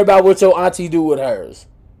you worry about what your auntie do with hers?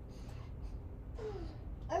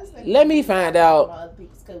 Let me find out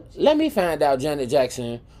Janet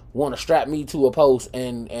Jackson want to strap me to a post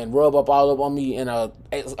and rub up all up on me in a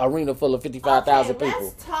arena full of 55,000 people.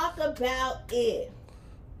 Let's talk about it.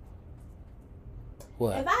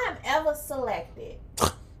 What? If I am ever selected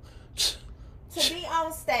to be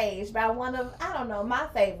on stage by one of, I don't know, my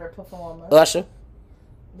favorite performers. Usher.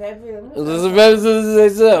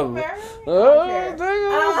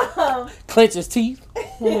 Clench his teeth.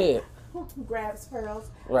 Grabs pearls.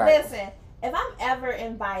 Right. Listen, if I'm ever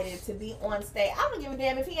invited to be on stage, I don't give a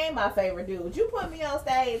damn if he ain't my favorite dude. You put me on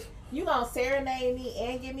stage, you gonna serenade me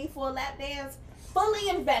and give me full lap dance, fully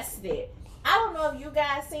invested. I don't know if you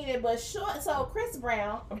guys seen it, but so Chris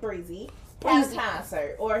Brown, Breezy, has a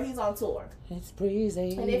concert or he's on tour. It's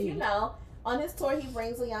Breezy. And if you know, on his tour he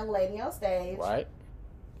brings a young lady on stage. Right.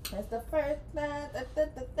 That's the first.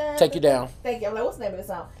 Take You Down. Thank you. I'm like, what's the name of the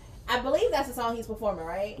song? I believe that's the song he's performing,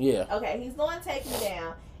 right? Yeah. Okay, he's doing Take Me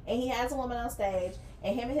Down, and he has a woman on stage,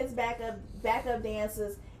 and him and his backup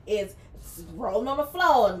dancers is rolling on the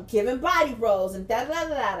floor and giving body rolls and da da da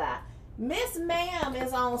da da. Miss Ma'am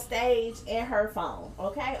is on stage in her phone.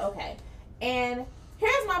 Okay. And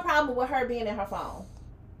here's my problem with her being in her phone.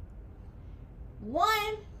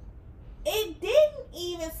 One, it didn't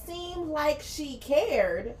even seem like she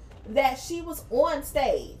cared that she was on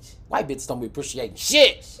stage. White bitches don't be appreciating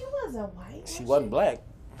shit. She wasn't white. She wasn't black.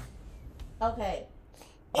 Okay.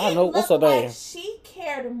 I know. What's her name? Like she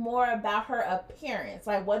cared more about her appearance.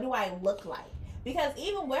 Like, what do I look like? Because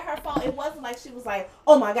even with her phone, it wasn't like she was like,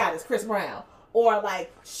 oh my God, it's Chris Brown. Or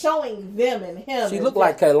like showing them and him. She looked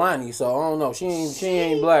like Kaylani, so I don't know. She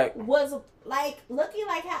ain't black. Was like looking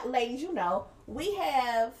like how, ladies, you know, we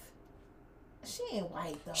have. She ain't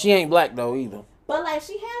white though. She ain't black though either. But like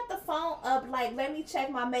she had the phone up, like, let me check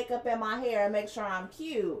my makeup and my hair and make sure I'm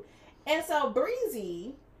cute. And so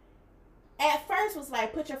Breezy at first was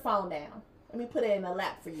like, put your phone down. Let me put it in the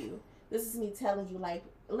lap for you. This is me telling you, like,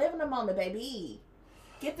 live in the moment, baby.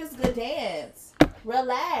 Get this good dance.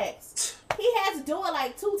 Relax. He had to do it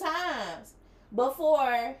like 2 times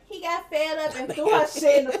before he got fed up and threw her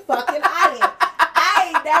shit in the fucking audience.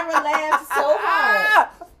 I ain't never laughed so hard.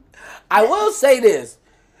 I will say this.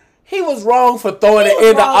 He was wrong for throwing it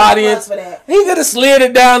in the audience. He could have slid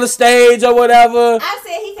it down the stage or whatever. I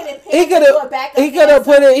said he could have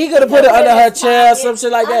put it under her chair, some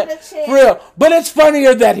shit like that. For real. But it's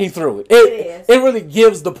funnier that he threw it. It really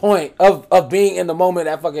gives the point of being in the moment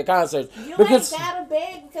at fucking concerts. You ain't gotta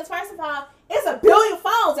beg because first of all, it's a billion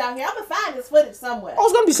phones out here. I'm gonna find this footage somewhere. Oh,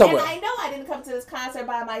 it's gonna be somewhere. And I know I didn't come to this concert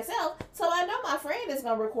by myself, so I know my friend is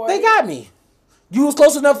gonna record. They got me. You was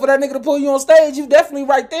close enough for that nigga to pull you on stage. You definitely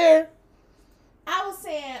right there. I was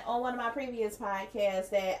saying on one of my previous podcasts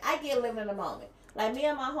that I get living in the moment. Like me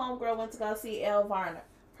and my homegirl went to go see Elle Varner.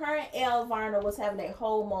 Her and Elle Varner was having a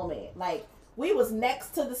whole moment. Like we was next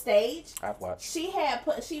to the stage. I've watched.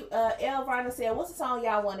 Elle Varner said, "What's the song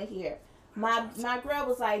y'all want to hear?" My girl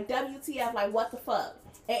was like, "WTF?" Like what the fuck?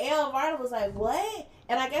 And Elle Varner was like, "What?"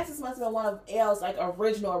 And I guess this must have been one of Elle's like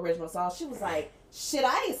original songs. She was like, "Shit,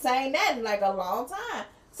 I ain't sang that in like a long time."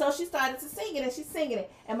 So she started to sing it, and she's singing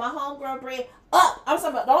it. And my homegirl, Brit, up. I'm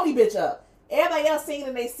talking about the only bitch up. Everybody else singing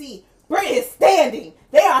and they see. Brit is standing.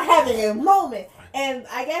 They are having a moment. And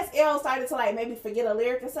I guess Elle started to like maybe forget a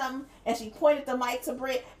lyric or something. And she pointed the mic to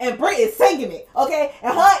Brit. And Brit is singing it. Okay?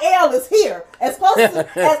 And her Elle is here. As close as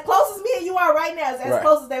me and you are right now. As right.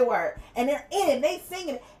 Close as they were. And they're in it. They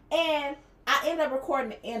singing it. And I ended up recording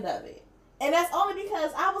the end of it. And that's only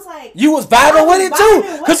because I was like... You was vibing with it too.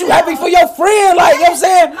 Because you happy for your friend. Like, you know what I'm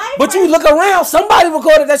saying? But you look around. Somebody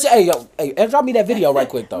recorded that shit. Hey, drop me that video right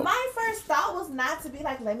quick, though. My first thought was not to be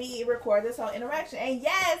like, let me record this whole interaction. And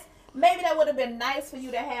yes, maybe that would have been nice for you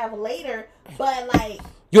to have later. But, like...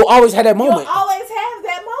 You'll always have that moment. You'll always have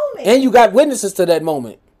that moment. And you got witnesses to that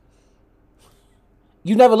moment.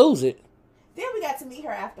 You never lose it. Then we got to meet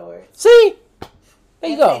her afterwards. See? There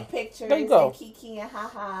you go. Take pictures. There you go. And Kiki and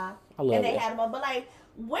haha. I love and they it. had them on. But like,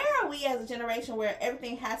 where are we as a generation where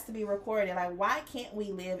everything has to be recorded? Like, why can't we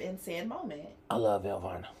live in said moment? I love Elle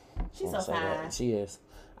Varner. She's so fine. She is.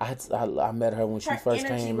 I met her when she first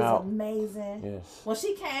came out. Amazing. Yes. When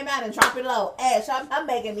she came out and dropped it low, Ash, I'm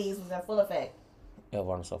making these was in full effect. Elle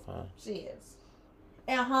Varner's so fine. She is.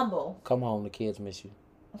 And humble. Come home, the kids miss you.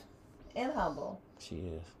 And humble. She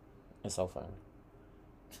is. And so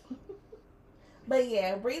fine. But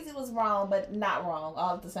yeah, Breezy was wrong, but not wrong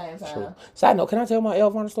all at the same time. True. Side note, can I tell my Elle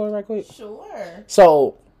Varner story right quick? Sure.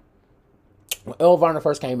 So, when Elle Varner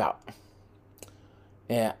first came out,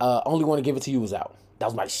 and Only Want to Give It to You was out. That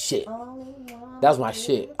was my shit. That was my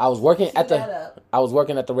shit. I was working at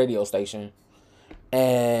the radio station,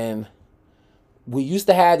 and we used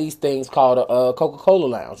to have these things called a Coca-Cola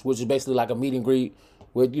Lounge, which is basically like a meet and greet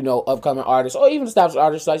with, you know, upcoming artists or even established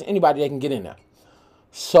artists, like anybody that can get in there.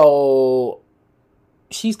 So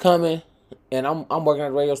she's coming, and I'm working at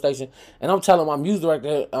the radio station, and I'm telling my music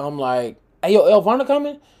director, I'm like, "Hey, yo, Elle Varner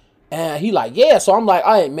coming?" And he like, "Yeah." So I'm like,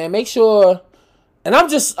 "All right, man, make sure." And I'm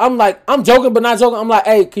joking but not joking. I'm like,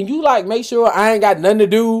 "Hey, can you like make sure I ain't got nothing to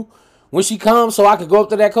do when she comes, so I could go up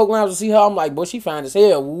to that Coke Lounge and see her?" I'm like, "Boy, she fine as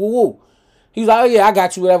hell." Woo woo. He's like, "Oh yeah, I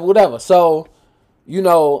got you, whatever." So, you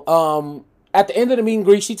know, at the end of the meet and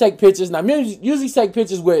greet, she take pictures. Now, usually take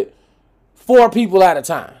pictures with 4 people at a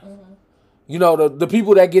time. Mm-hmm. You know, the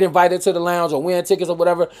people that get invited to the lounge or win tickets or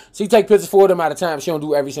whatever, she take pictures 4 of them at a time. She don't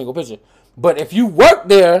do every single picture. But if you work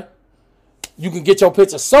there, you can get your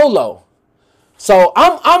picture solo. So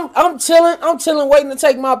I'm chilling, waiting to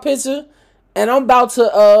take my picture, and I'm about to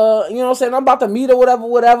you know what I'm saying, I'm about to meet her,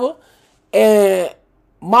 whatever. And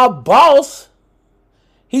my boss,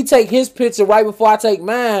 he take his picture right before I take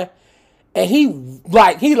mine, And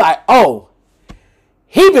he like, oh,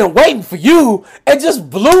 he been waiting for you, and just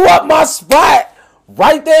blew up my spot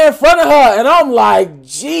right there in front of her. And I'm like,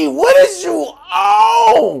 gee, what is you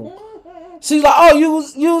on? She's like, oh, you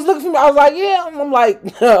was looking for me. I was like, yeah. I'm like,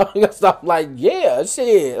 I'm like, yeah,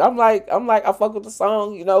 shit. I'm like, I fuck with the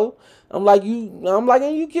song, you know. I'm like,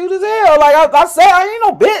 and you cute as hell. Like I said, I ain't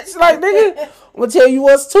no bitch. Like, nigga, I'm gonna tell you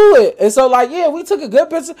what's to it. And so, like, yeah, we took a good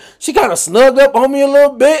picture. She kind of snugged up on me a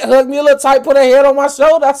little bit, hugged me a little tight, put her head on my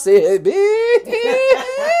shoulder. I said, bitch.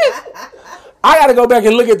 I gotta go back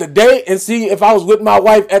and look at the date and see if I was with my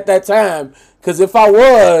wife at that time. Cause if I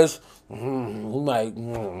was, we might,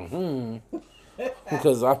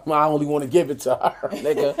 because I only want to give it to her,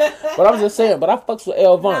 nigga. But I'm just saying, but I fucks with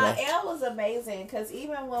Elvana. Elle was amazing, because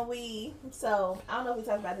even when I don't know if we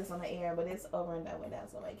talked about this on the air, but it's over and done with now,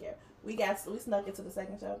 so I don't care. We snuck into the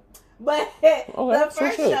second show. But the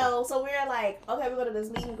first show, so we were like, okay, we're going to this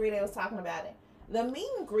meet and greet. They was talking about it. The meet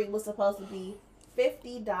and greet was supposed to be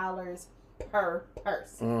 $50 per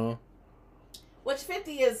person. Which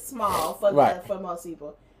 50 is small for most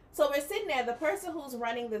people. So we're sitting there. The person who's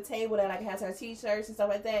running the table that like has her t-shirts and stuff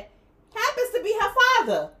like that happens to be her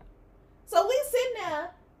father. So we sitting there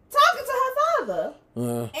talking to her father.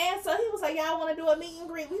 And so he was like, y'all want to do a meet and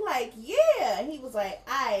greet? We like, yeah. And he was like,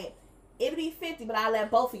 all right, it'll be 50, but I'll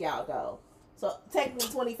let both of y'all go. So technically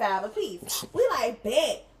 25 apiece. We like,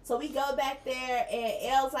 bet. So we go back there, and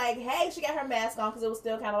Elle's like, hey, she got her mask on because it was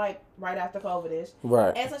still kind of like right after COVID-ish.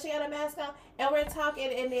 Right. And so she got her mask on, and we're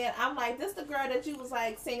talking, and then I'm like, this the girl that you was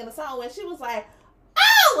like singing the song with. She was like,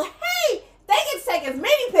 oh, hey, they can take as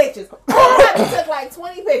many pictures. We took like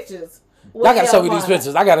 20 pictures. Y'all gotta show me these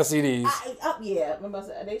pictures. I gotta see these. Yeah,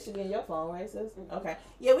 they should be in your phone, right, sis? Okay.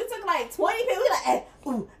 Yeah, we took like 20 pictures. We like, hey,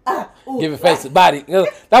 ooh. Give it face to body.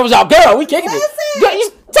 That was y'all girl. We kicking it. Girl,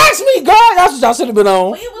 you text me, girl. That's what y'all should have been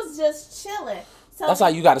on. We was just chilling. So that's how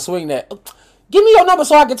you gotta swing that. Give me your number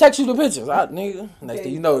so I can text you the pictures. Nigga. Next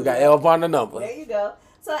thing you know, we got Elvana number. There you go.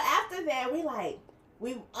 So after that, we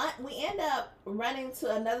end up running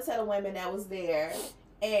to another set of women that was there.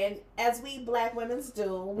 And as we black women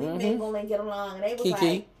do, we mingle and get along. And they was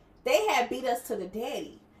like, they had beat us to the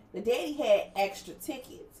daddy. The daddy had extra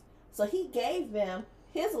tickets. So he gave them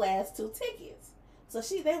his last 2 tickets. So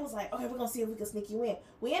they was like, okay, we're going to see if we can sneak you in.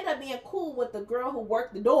 We ended up being cool with the girl who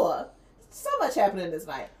worked the door. So much happening this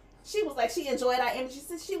night. She was like, she enjoyed our energy.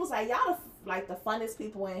 She was like, y'all like the funnest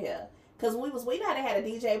people in here. Because we know how they had a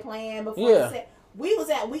DJ playing before. Yeah.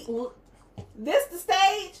 This the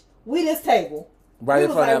stage, we this table. Right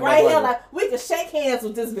in front of right here, like, we could shake hands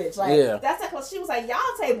with this bitch. Like, that's like, she was like, y'all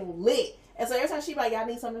table lit. And so every time she was like, y'all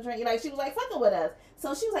need something to drink, like, she was like, fucking with us.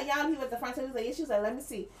 So she was like, y'all leave at the front. So she was like, yeah. She was like, let me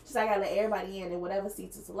see. She's like, I gotta let everybody in, and whatever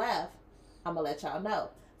seats is left, I'm gonna let y'all know.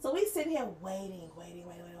 So we sitting here waiting.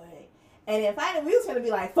 And then finally, we was gonna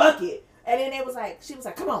be like, fuck it. And then she was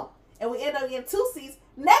like, come on. And we ended up getting 2 seats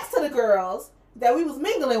next to the girls that we was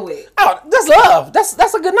mingling with. Oh, that's love.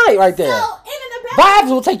 That's a good night right there. So, vibes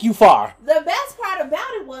will take you far. The best part about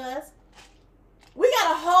it was we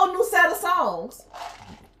got a whole new set of songs.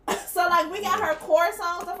 So, like, we got her core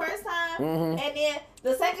songs the first time, and then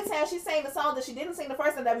the second time she sang the song that she didn't sing the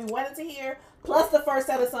first time that we wanted to hear, plus the first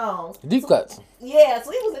set of songs. Deep cuts. Yeah,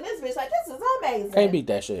 so he was in this bitch like, this is amazing. Can't beat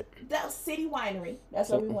that shit. That was City Winery. That's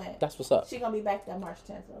where we went. That's what's up. She gonna be back there March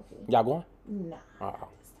 10th. Okay. Y'all going? Nah. Oh.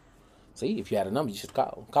 See, if you had a number, you should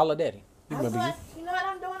call her daddy. You know what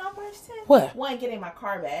I'm doing on March 10th? What? 1, getting my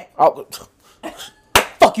car back. Oh,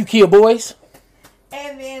 fuck you, kid boys.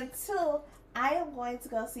 And then 2, I am going to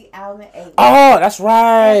go see Alvin Ailey. Oh, that's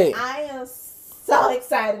right. And I am so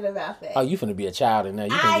excited about that. Oh, you finna be a child in there.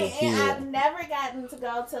 You finna be a kid. I've never gotten to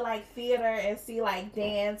go to like theater and see like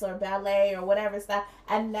dance or ballet or whatever stuff.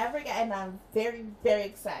 And I'm very, very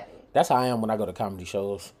excited. That's how I am when I go to comedy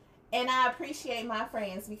shows. And I appreciate my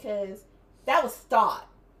friends because that was thought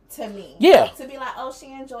to me. Yeah. To be like, oh,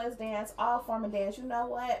 she enjoys dance, all form of dance. You know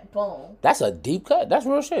what? Boom. That's a deep cut. That's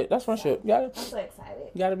real shit. That's real shit. I'm so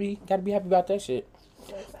excited. You gotta be happy about that shit.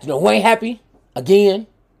 So you know who ain't happy? Again,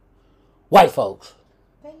 white folks.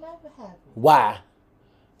 They never happy. Why?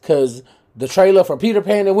 Because the trailer for Peter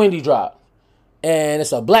Pan and Wendy dropped. And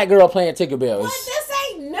it's a black girl playing Tinkerbell. What? This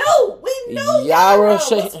ain't new. We knew Yara was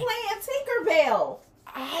playing Tinkerbell.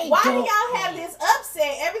 Why do y'all have this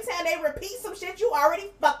upset every time they repeat some shit you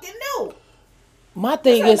already fucking knew? My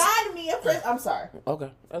thing is, reminded me of Chris. I'm sorry.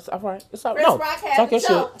 Okay, that's all right. It's all Chris no, Rock had a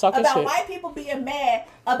joke about shit. white people being mad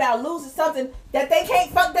about losing something that they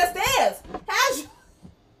can't fuck that's theirs. How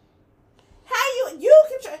you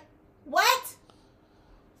can what?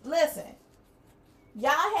 Listen,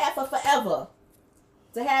 y'all had for forever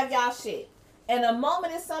to have y'all shit. And the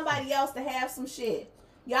moment it's somebody else to have some shit,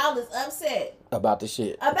 y'all is upset about the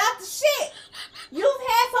shit. About the shit you've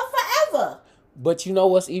had for forever. But you know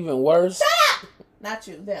what's even worse? Shut up! Not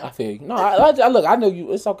you, them. I feel you. No, I look, I know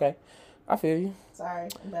you. It's okay. I feel you. Sorry,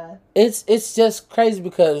 I'm done. It's just crazy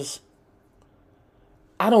because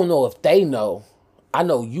I don't know if they know. I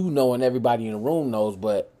know you know and everybody in the room knows,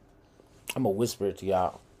 but I'm going to whisper it to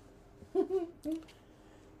y'all.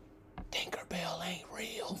 Tinkerbell ain't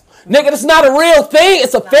real. Nigga, it's not a real thing.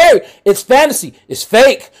 It's a fairy. It's fantasy. It's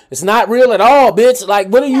fake. It's not real at all, bitch. Like,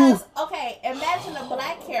 what are you... Okay, imagine a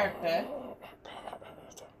black character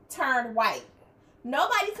turned white.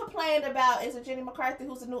 Nobody complained about, is it Jenny McCarthy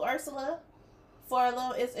who's the new Ursula? For a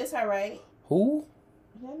little, it's her, right? Who?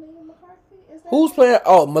 Is that Jenny McCarthy? Is that Who's playing?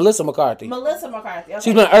 Oh, Melissa McCarthy. Melissa McCarthy. Okay.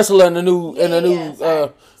 She's playing Ursula in the new...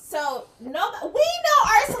 So, we know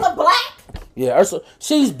Ursula Black. Yeah, Ursula.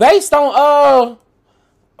 She's based on,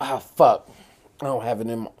 fuck. I don't have it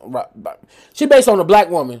in my... She's based on a black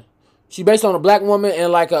woman. She's based on a black woman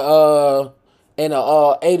and like a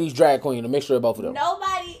 80s drag queen, a mixture of both of them.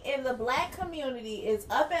 Nobody in the black community is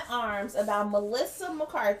up in arms about Melissa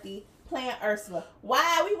McCarthy playing Ursula.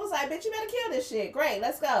 Why? We was like, bitch, you better kill this shit. Great,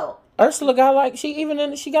 let's go. Ursula got like, she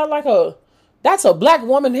got like a... That's a black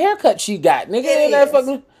woman haircut she got, nigga. It that is.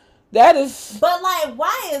 fucking... That is... But, like,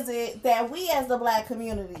 why is it that we as the black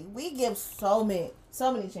community, we give so many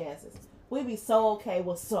chances. We be so okay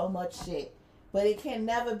with so much shit. But it can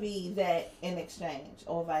never be that in exchange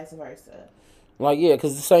or vice versa. Like, yeah,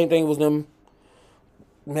 because the same thing was them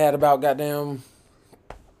mad about goddamn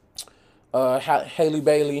Halle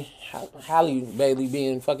Bailey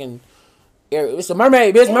being fucking... It's a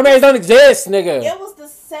mermaid, bitch. Mermaids don't exist, nigga. It was the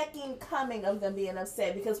second coming of them being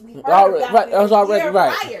upset because we heard about it already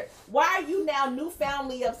right. Prior. Why are you now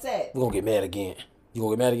newfoundly upset? We're gonna get mad again. You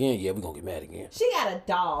gonna get mad again? Yeah, we're gonna get mad again. She got a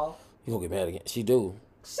dog. You gonna get mad again? She do.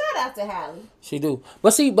 Shout out to Halle. She do.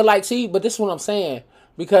 But this is what I'm saying.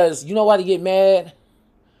 Because you know why they get mad?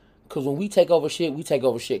 Because when we take over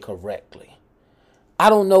shit correctly. I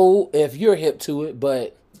don't know if you're hip to it,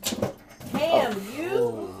 but... Damn,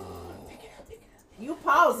 You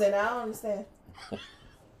pausing, I don't understand.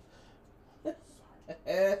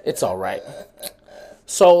 It's all right.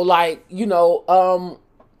 So, like,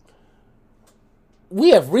 we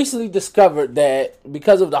have recently discovered that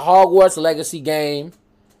because of the Hogwarts Legacy game,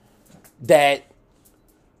 that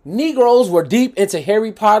Negroes were deep into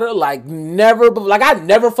Harry Potter like I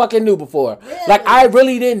never fucking knew before. Really? Like, I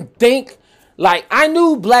really didn't think, like, I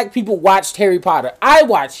knew black people watched Harry Potter. I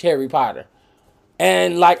watched Harry Potter.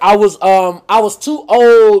 And, like, I was too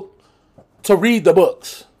old to read the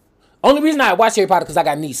books. Only reason I watched Harry Potter because I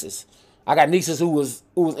got nieces. I got nieces who was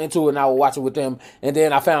into it, and I would watch it with them. And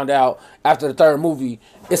then I found out after the third movie,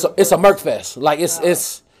 it's a Merc Fest. Like,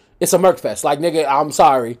 it's a Merc Fest. Like, nigga, I'm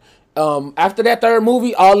sorry. After that third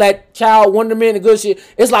movie, all that child wonderment and good shit,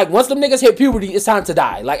 it's like once them niggas hit puberty, it's time to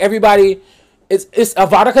die. Like, everybody, it's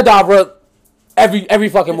Avada Kedavra. Every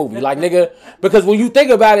fucking movie, like, nigga, because when you think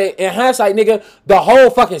about it in hindsight, nigga, the whole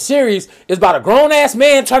fucking series is about a grown ass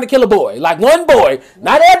man trying to kill a boy, like one boy,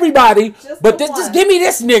 not everybody, but just give me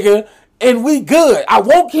this nigga and we good. I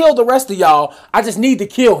won't kill the rest of y'all. I just need to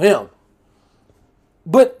kill him.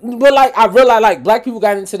 But like, I realized, like, black people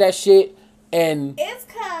got into that shit, and it's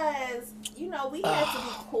cause we had to be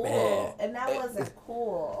cool, man. And that wasn't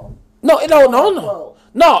cool. No.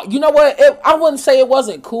 You know what? I wouldn't say it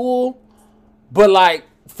wasn't cool. But, like,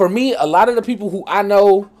 for me, a lot of the people who I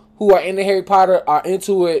know who are into Harry Potter are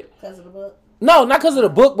into it. Because of the book? No, not because of the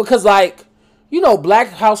book. Because, like, black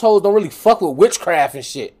households don't really fuck with witchcraft and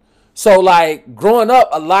shit. So, like, growing up,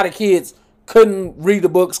 a lot of kids couldn't read the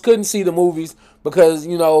books, couldn't see the movies. Because,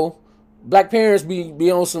 black parents be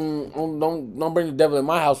on some, don't bring the devil in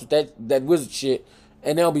my house with that wizard shit.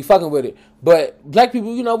 And they don't be fucking with it. But black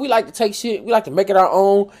people, we like to take shit, we like to make it our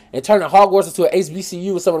own and turn the Hogwarts into an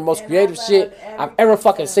HBCU with some of the most creative shit I've ever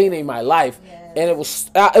fucking seen in my life. Yes. And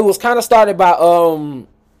it was kind of started by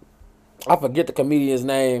I forget the comedian's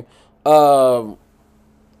name, Mel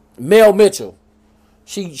Mitchell.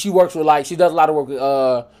 She works with, she does a lot of work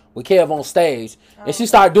with Kev on stage, and she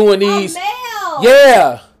started doing these. Mel.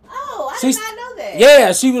 Yeah. Oh, I did not know that.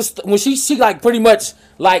 Yeah, she was when she like pretty much.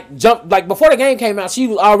 Like, before the game came out, she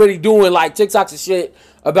was already doing, like, TikToks and shit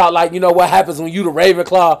about, like, what happens when you the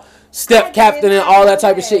Ravenclaw step captain and all that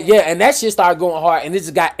type of shit. Yeah, and that shit started going hard, and it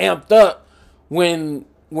just got amped up when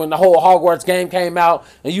the whole Hogwarts game came out,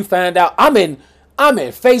 and you found out. I'm in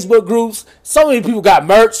Facebook groups. So many people got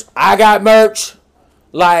merch. I got merch.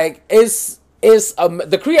 Like, it's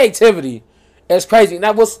the creativity is crazy.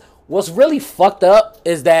 Now, what's really fucked up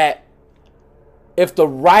is that if the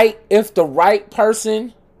right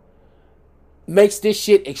person makes this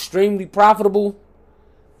shit extremely profitable,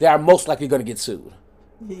 they are most likely going to get sued.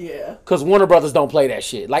 Yeah. Because Warner Brothers don't play that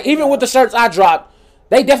shit. Like, even with the shirts I dropped,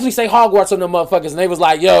 they definitely say Hogwarts on them motherfuckers. And they was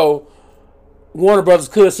like, yo, Warner Brothers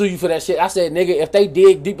could sue you for that shit. I said, nigga, if they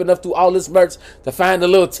dig deep enough through all this merch to find the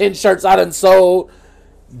little 10 shirts I done sold,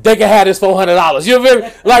 they can have this $400. You feel me?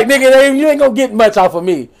 Like, nigga, you ain't going to get much off of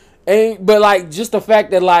me. But, like, just the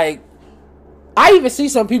fact that, like, I even see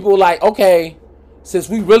some people like, okay, since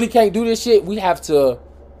we really can't do this shit, we have to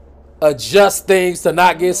adjust things to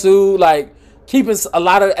not get sued. Like, keeping a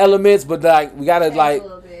lot of elements, but like we gotta like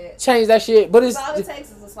change that shit. But it's all it takes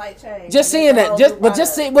is a slight change. Just seeing that,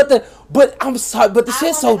 just seeing but I'm sorry, but the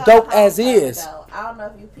shit's so dope as is. I don't know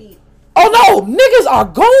if you peep. Oh no, niggas are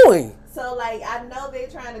going. So like I know they're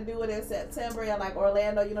trying to do it in September in like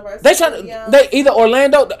Orlando University. They trying to they either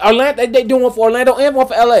Orlando they doing one for Orlando and one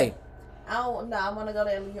for LA. I want to go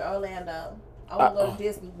to Orlando. I want to go to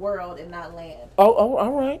Disney World and not land. Oh,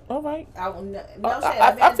 all right.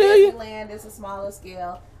 I feel you. Disneyland is a smaller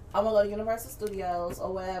scale. I want to go to Universal Studios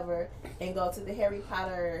or whatever and go to the Harry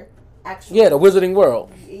Potter actual. Yeah, the Wizarding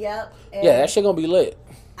World. Yep. And yeah, that shit gonna be lit.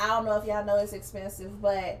 I don't know if y'all know it's expensive,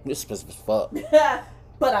 but it's expensive as fuck.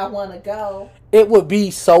 But I want to go. It would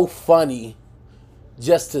be so funny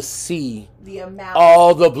just to see the amount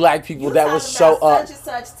all the black people that would show up.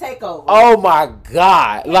 Such and such takeover. Oh my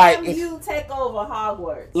god! Like you take over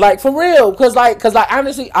Hogwarts. Like for real, cause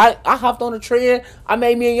honestly, I hopped on a trend. I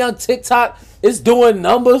made me a young TikTok. It's doing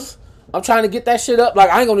numbers. I'm trying to get that shit up. Like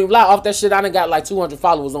I ain't gonna even lie, off that shit I done got like 200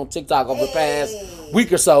 followers on TikTok over the past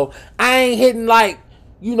week or so. I ain't hitting like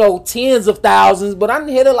tens of thousands, but I done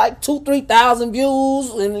hit it like 2,000-3,000 views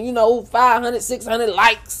and 500, 600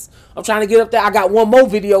 likes. I'm trying to get up there. I got one more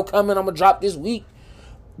video coming I'm gonna drop this week.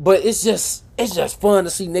 But it's just fun to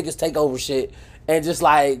see niggas take over shit. And just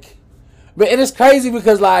like, but it is crazy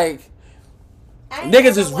because like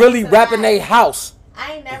niggas is really rapping their house.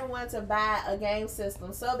 I ain't never wanted to buy a game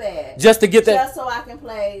system so bad. Just to get that. Just so I can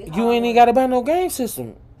play. You ain't even gotta buy no game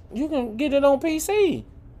system. You can get it on PC.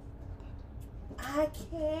 I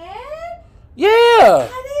can? Yeah. I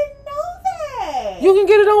didn't know that. You can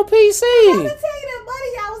get it on PC. I'm gonna tell you that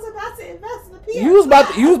money I was about to invest in the PS5.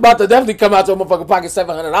 You was about to definitely come out your motherfucking pocket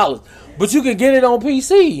 $700. But you can get it on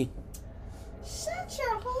PC. Shut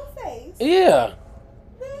your whole face. Yeah.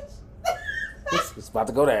 Bitch. It's about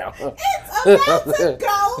to go down. It's about to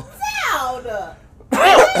go down.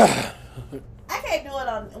 I can't do it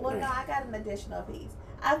on. Well, no, I got an additional piece.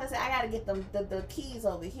 I was gonna say I gotta get them the keys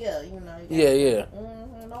over here. Yeah.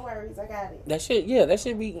 No worries, I got it. That shit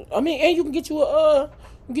be. I mean, and you can get you a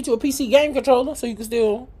PC game controller so you can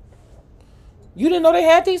still. You didn't know they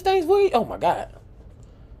had these things for you? Oh my god.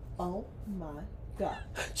 Oh my god.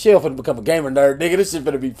 Chelle finna become a gamer nerd, nigga. This shit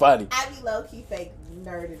finna be funny. I be low key fake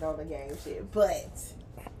nerding on the game shit, but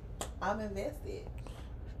I'm invested.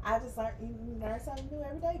 I just learn something new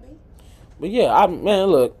every day, B. But yeah, man,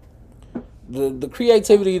 look. The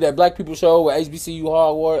creativity that black people show with HBCU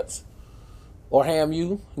Hogwarts or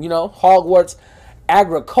HAMU, Hogwarts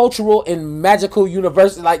Agricultural and Magical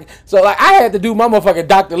University. I had to do my motherfucking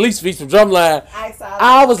Dr. Lee speech from Drumline.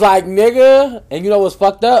 I was like, nigga, and you know what's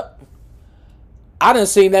fucked up? I done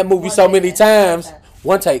seen that movie so many times.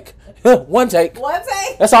 One take. One take.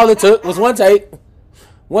 That's all it took was one take.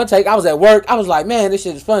 One take. I was at work. I was like, man, this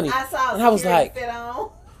shit is funny. And I was like, I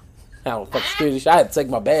was fucking security shit. I had to take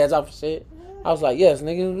my badge off and shit. I was like, yes,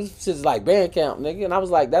 nigga, this shit is like band camp, nigga. And I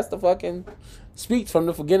was like, that's the fucking speech from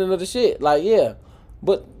the beginning of the shit. Like, yeah.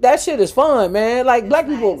 But that shit is fun, man. Like, black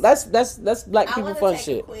people, that's black people fun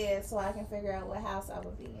shit. I want to take a quiz so I can figure out what house I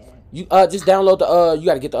would be in. You just download you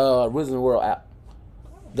got to get the Wizarding World app.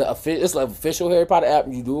 It's like official Harry Potter app.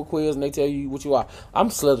 You do a quiz and they tell you what you are. I'm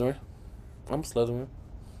Slytherin. You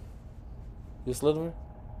Slytherin?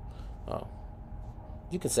 Oh.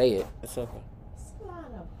 You can say it. It's okay.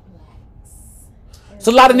 It's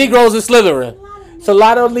a lot of Negroes in Slytherin. It's a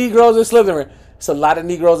lot of Negroes in Slytherin.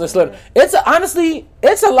 Honestly,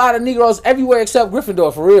 it's a lot of Negroes everywhere except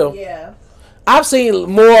Gryffindor, for real. Yeah. I've seen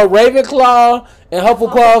more Ravenclaw and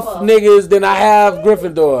Hufflepuff niggas than I have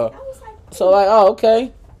Gryffindor. So like, oh,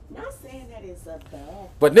 okay. Not saying that it's a bad.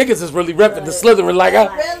 But niggas is really repping the Slytherin like I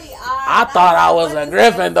thought I was a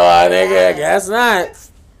Gryffindor, nigga. Guess not.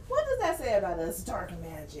 What does that say about us? Dark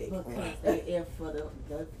magic. Because they in for the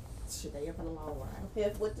shit. They in for the long run.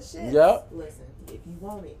 If with the shit. Yep. Listen, if you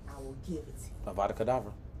want it, I will give it to you. Avada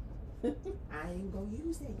Kedavra. I ain't gonna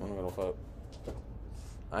use that. I'm gonna fuck.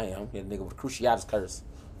 I am. Yeah, nigga with Cruciatus curse.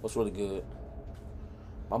 What's really good?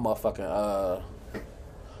 My motherfucking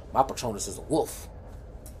my Patronus is a wolf.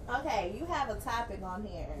 Okay, you have a topic on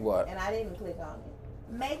here. What? And I didn't click on it.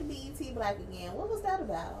 Make BET black again. What was that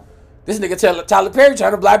about? This nigga Tyler Perry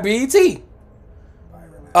trying to block BET.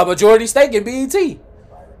 A majority stake in BET.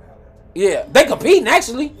 Yeah, they competing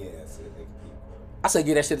actually. Yeah, I said they compete. I say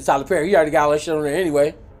give that shit to Tyler Perry. He already got all that shit on there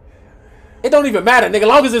anyway. It don't even matter, nigga.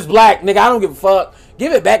 Long as it's black, nigga, I don't give a fuck.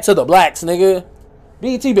 Give it back to the blacks, nigga.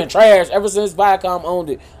 BET been trash ever since Viacom owned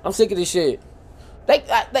it. I'm sick of this shit.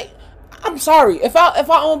 I'm sorry. If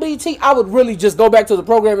I own BET, I would really just go back to the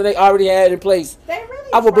programming they already had in place. They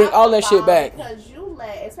really I would bring all that shit back. Because you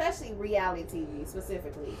let, especially reality TV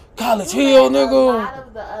specifically, College Hill, a nigga. lot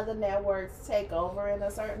of the other networks take over in a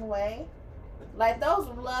certain way. Like those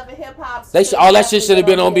Love and Hip Hop. All that shit should have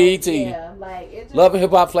been on BET. Yeah, like it just, Love and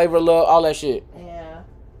Hip Hop, Flavor of Love, all that shit. Yeah.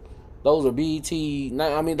 Those are BET.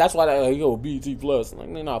 I mean, that's why they go BET Plus. Like,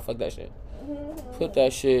 no, fuck that shit. Put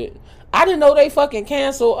that shit. I didn't know they fucking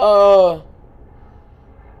canceled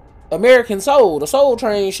American Soul, the Soul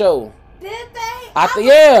Train show. Did they?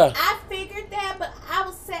 Yeah. I figured that, but I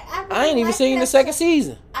was saying I ain't even seen the second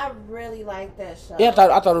season. I really like that show. Yeah, I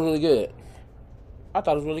thought it was really good. I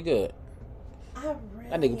thought it was really good.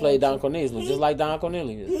 That nigga played Don Cornelius, just like Don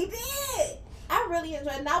Cornelius. He did. I really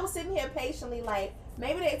enjoyed it. And I was sitting here patiently, like,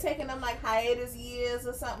 maybe they taking them, like, hiatus years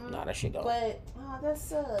or something. Nah, that shit go. But, that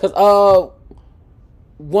sucks. Because,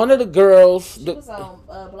 one of the girls... She was on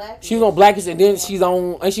Blackest. She was on Blackest, and then ain't she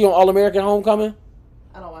on All American Homecoming?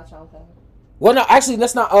 I don't watch Homecoming. Well, no, actually,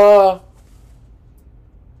 that's not,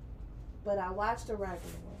 But I watched the regular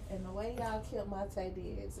one. And the way y'all killed my Tay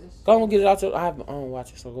Diggs is... Go on, get it out to... I don't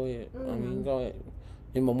watch it, so go ahead. I mean, go ahead.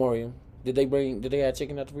 In memoriam. Did they have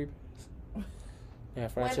chicken at the repast? Yeah,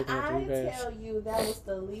 fried chicken at the repast. When I tell you that was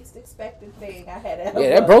the least expected thing I had ever...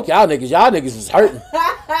 Yeah, that broke y'all niggas. Y'all niggas was hurting.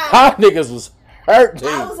 Y'all niggas was hurting.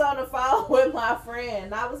 I was on the phone with my friend.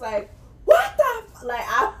 And I was like, what the... Like,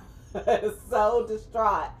 I was so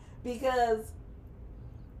distraught. Because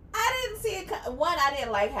I didn't see it... One, I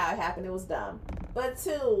didn't like how it happened. It was dumb. But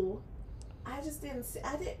two, I just didn't see...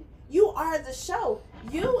 You are the show.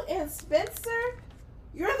 You and Spencer...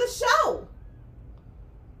 You're the show.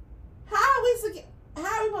 How are we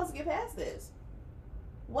supposed to get past this?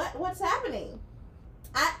 What's happening?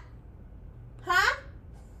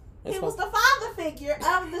 He was the father figure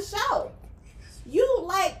of the show. You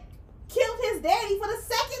like killed his daddy for the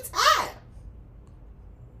second time.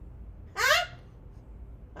 Huh?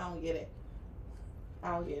 I don't get it.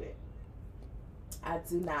 I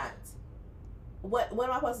do not. What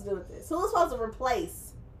am I supposed to do with this? Who's supposed to replace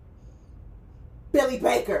Billy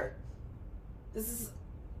Baker? This is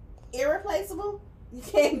irreplaceable. You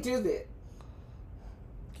can't do that.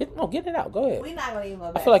 Get it out. Go ahead. We're not gonna even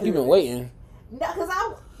go back. I feel like you've been waiting. No, because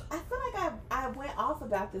I feel like I went off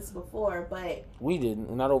about this before, but we didn't.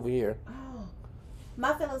 Not over here. Oh,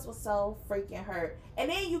 my feelings were so freaking hurt. And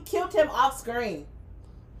then you killed him off screen.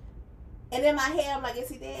 And in my head, I'm like, is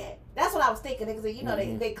he dead? That's what I was thinking. Because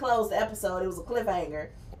they closed the episode. It was a cliffhanger.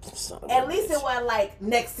 At least it wasn't like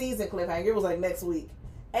next season cliffhanger. It was like next week.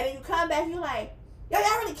 And then you come back, you're like, yo,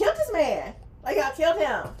 y'all really killed this man. Like, y'all killed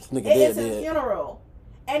him. It's his funeral.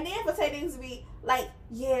 And then for Tay Diggs to be like,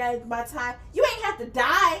 yeah, my time. You ain't have to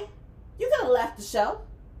die. You could have left the show.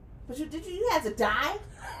 But you had to die?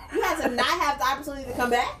 You had to not have the opportunity to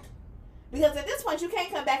come back? Because at this point, you can't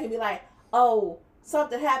come back and be like, oh,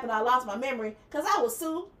 something happened. I lost my memory. Because I would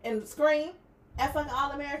sue and scream at fucking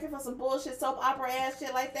All American for some bullshit soap opera ass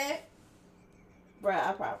shit like that.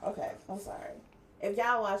 Bruh, okay, I'm sorry. If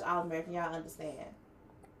y'all watch All American, y'all understand.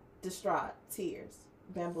 Distraught, tears,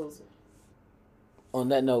 bamboozled. On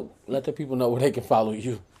that note, let the people know where they can follow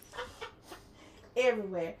you.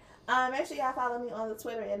 Everywhere. Make sure y'all follow me on the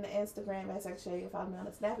Twitter and the Instagram at Secretary. You can follow me on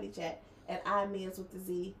the Snappity Chat at IMeans with the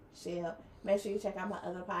Z, Chelle. Make sure you check out my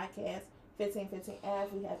other podcast, 1515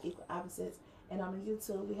 Ave. We have Equal Opposites. And on the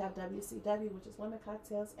YouTube, we have WCW, which is Women,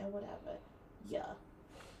 Cocktails, and whatever. Yeah.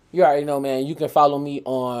 You already know, man. You can follow me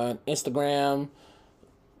on Instagram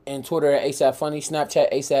and Twitter at ASAP Funny,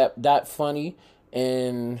 Snapchat ASAP.funny,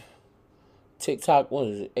 and TikTok, what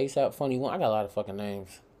is it? ASAP Funny 1. I got a lot of fucking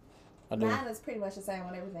names. I do. Mine is pretty much the same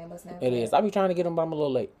on everything but Snapchat. It is. I be trying to get them, but I'm a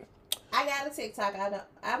little late. I got a TikTok.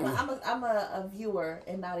 I'm a viewer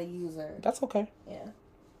and not a user. That's okay. Yeah.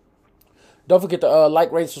 Don't forget to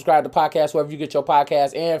like, rate, subscribe to the podcast wherever you get your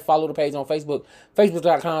podcast, and follow the page on Facebook,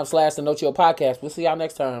 facebook.com/The No Chill Podcast. We'll see y'all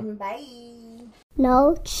next time. Bye.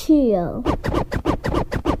 No chill.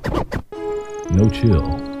 No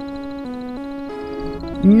chill.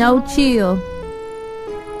 No chill.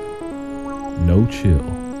 No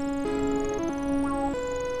chill.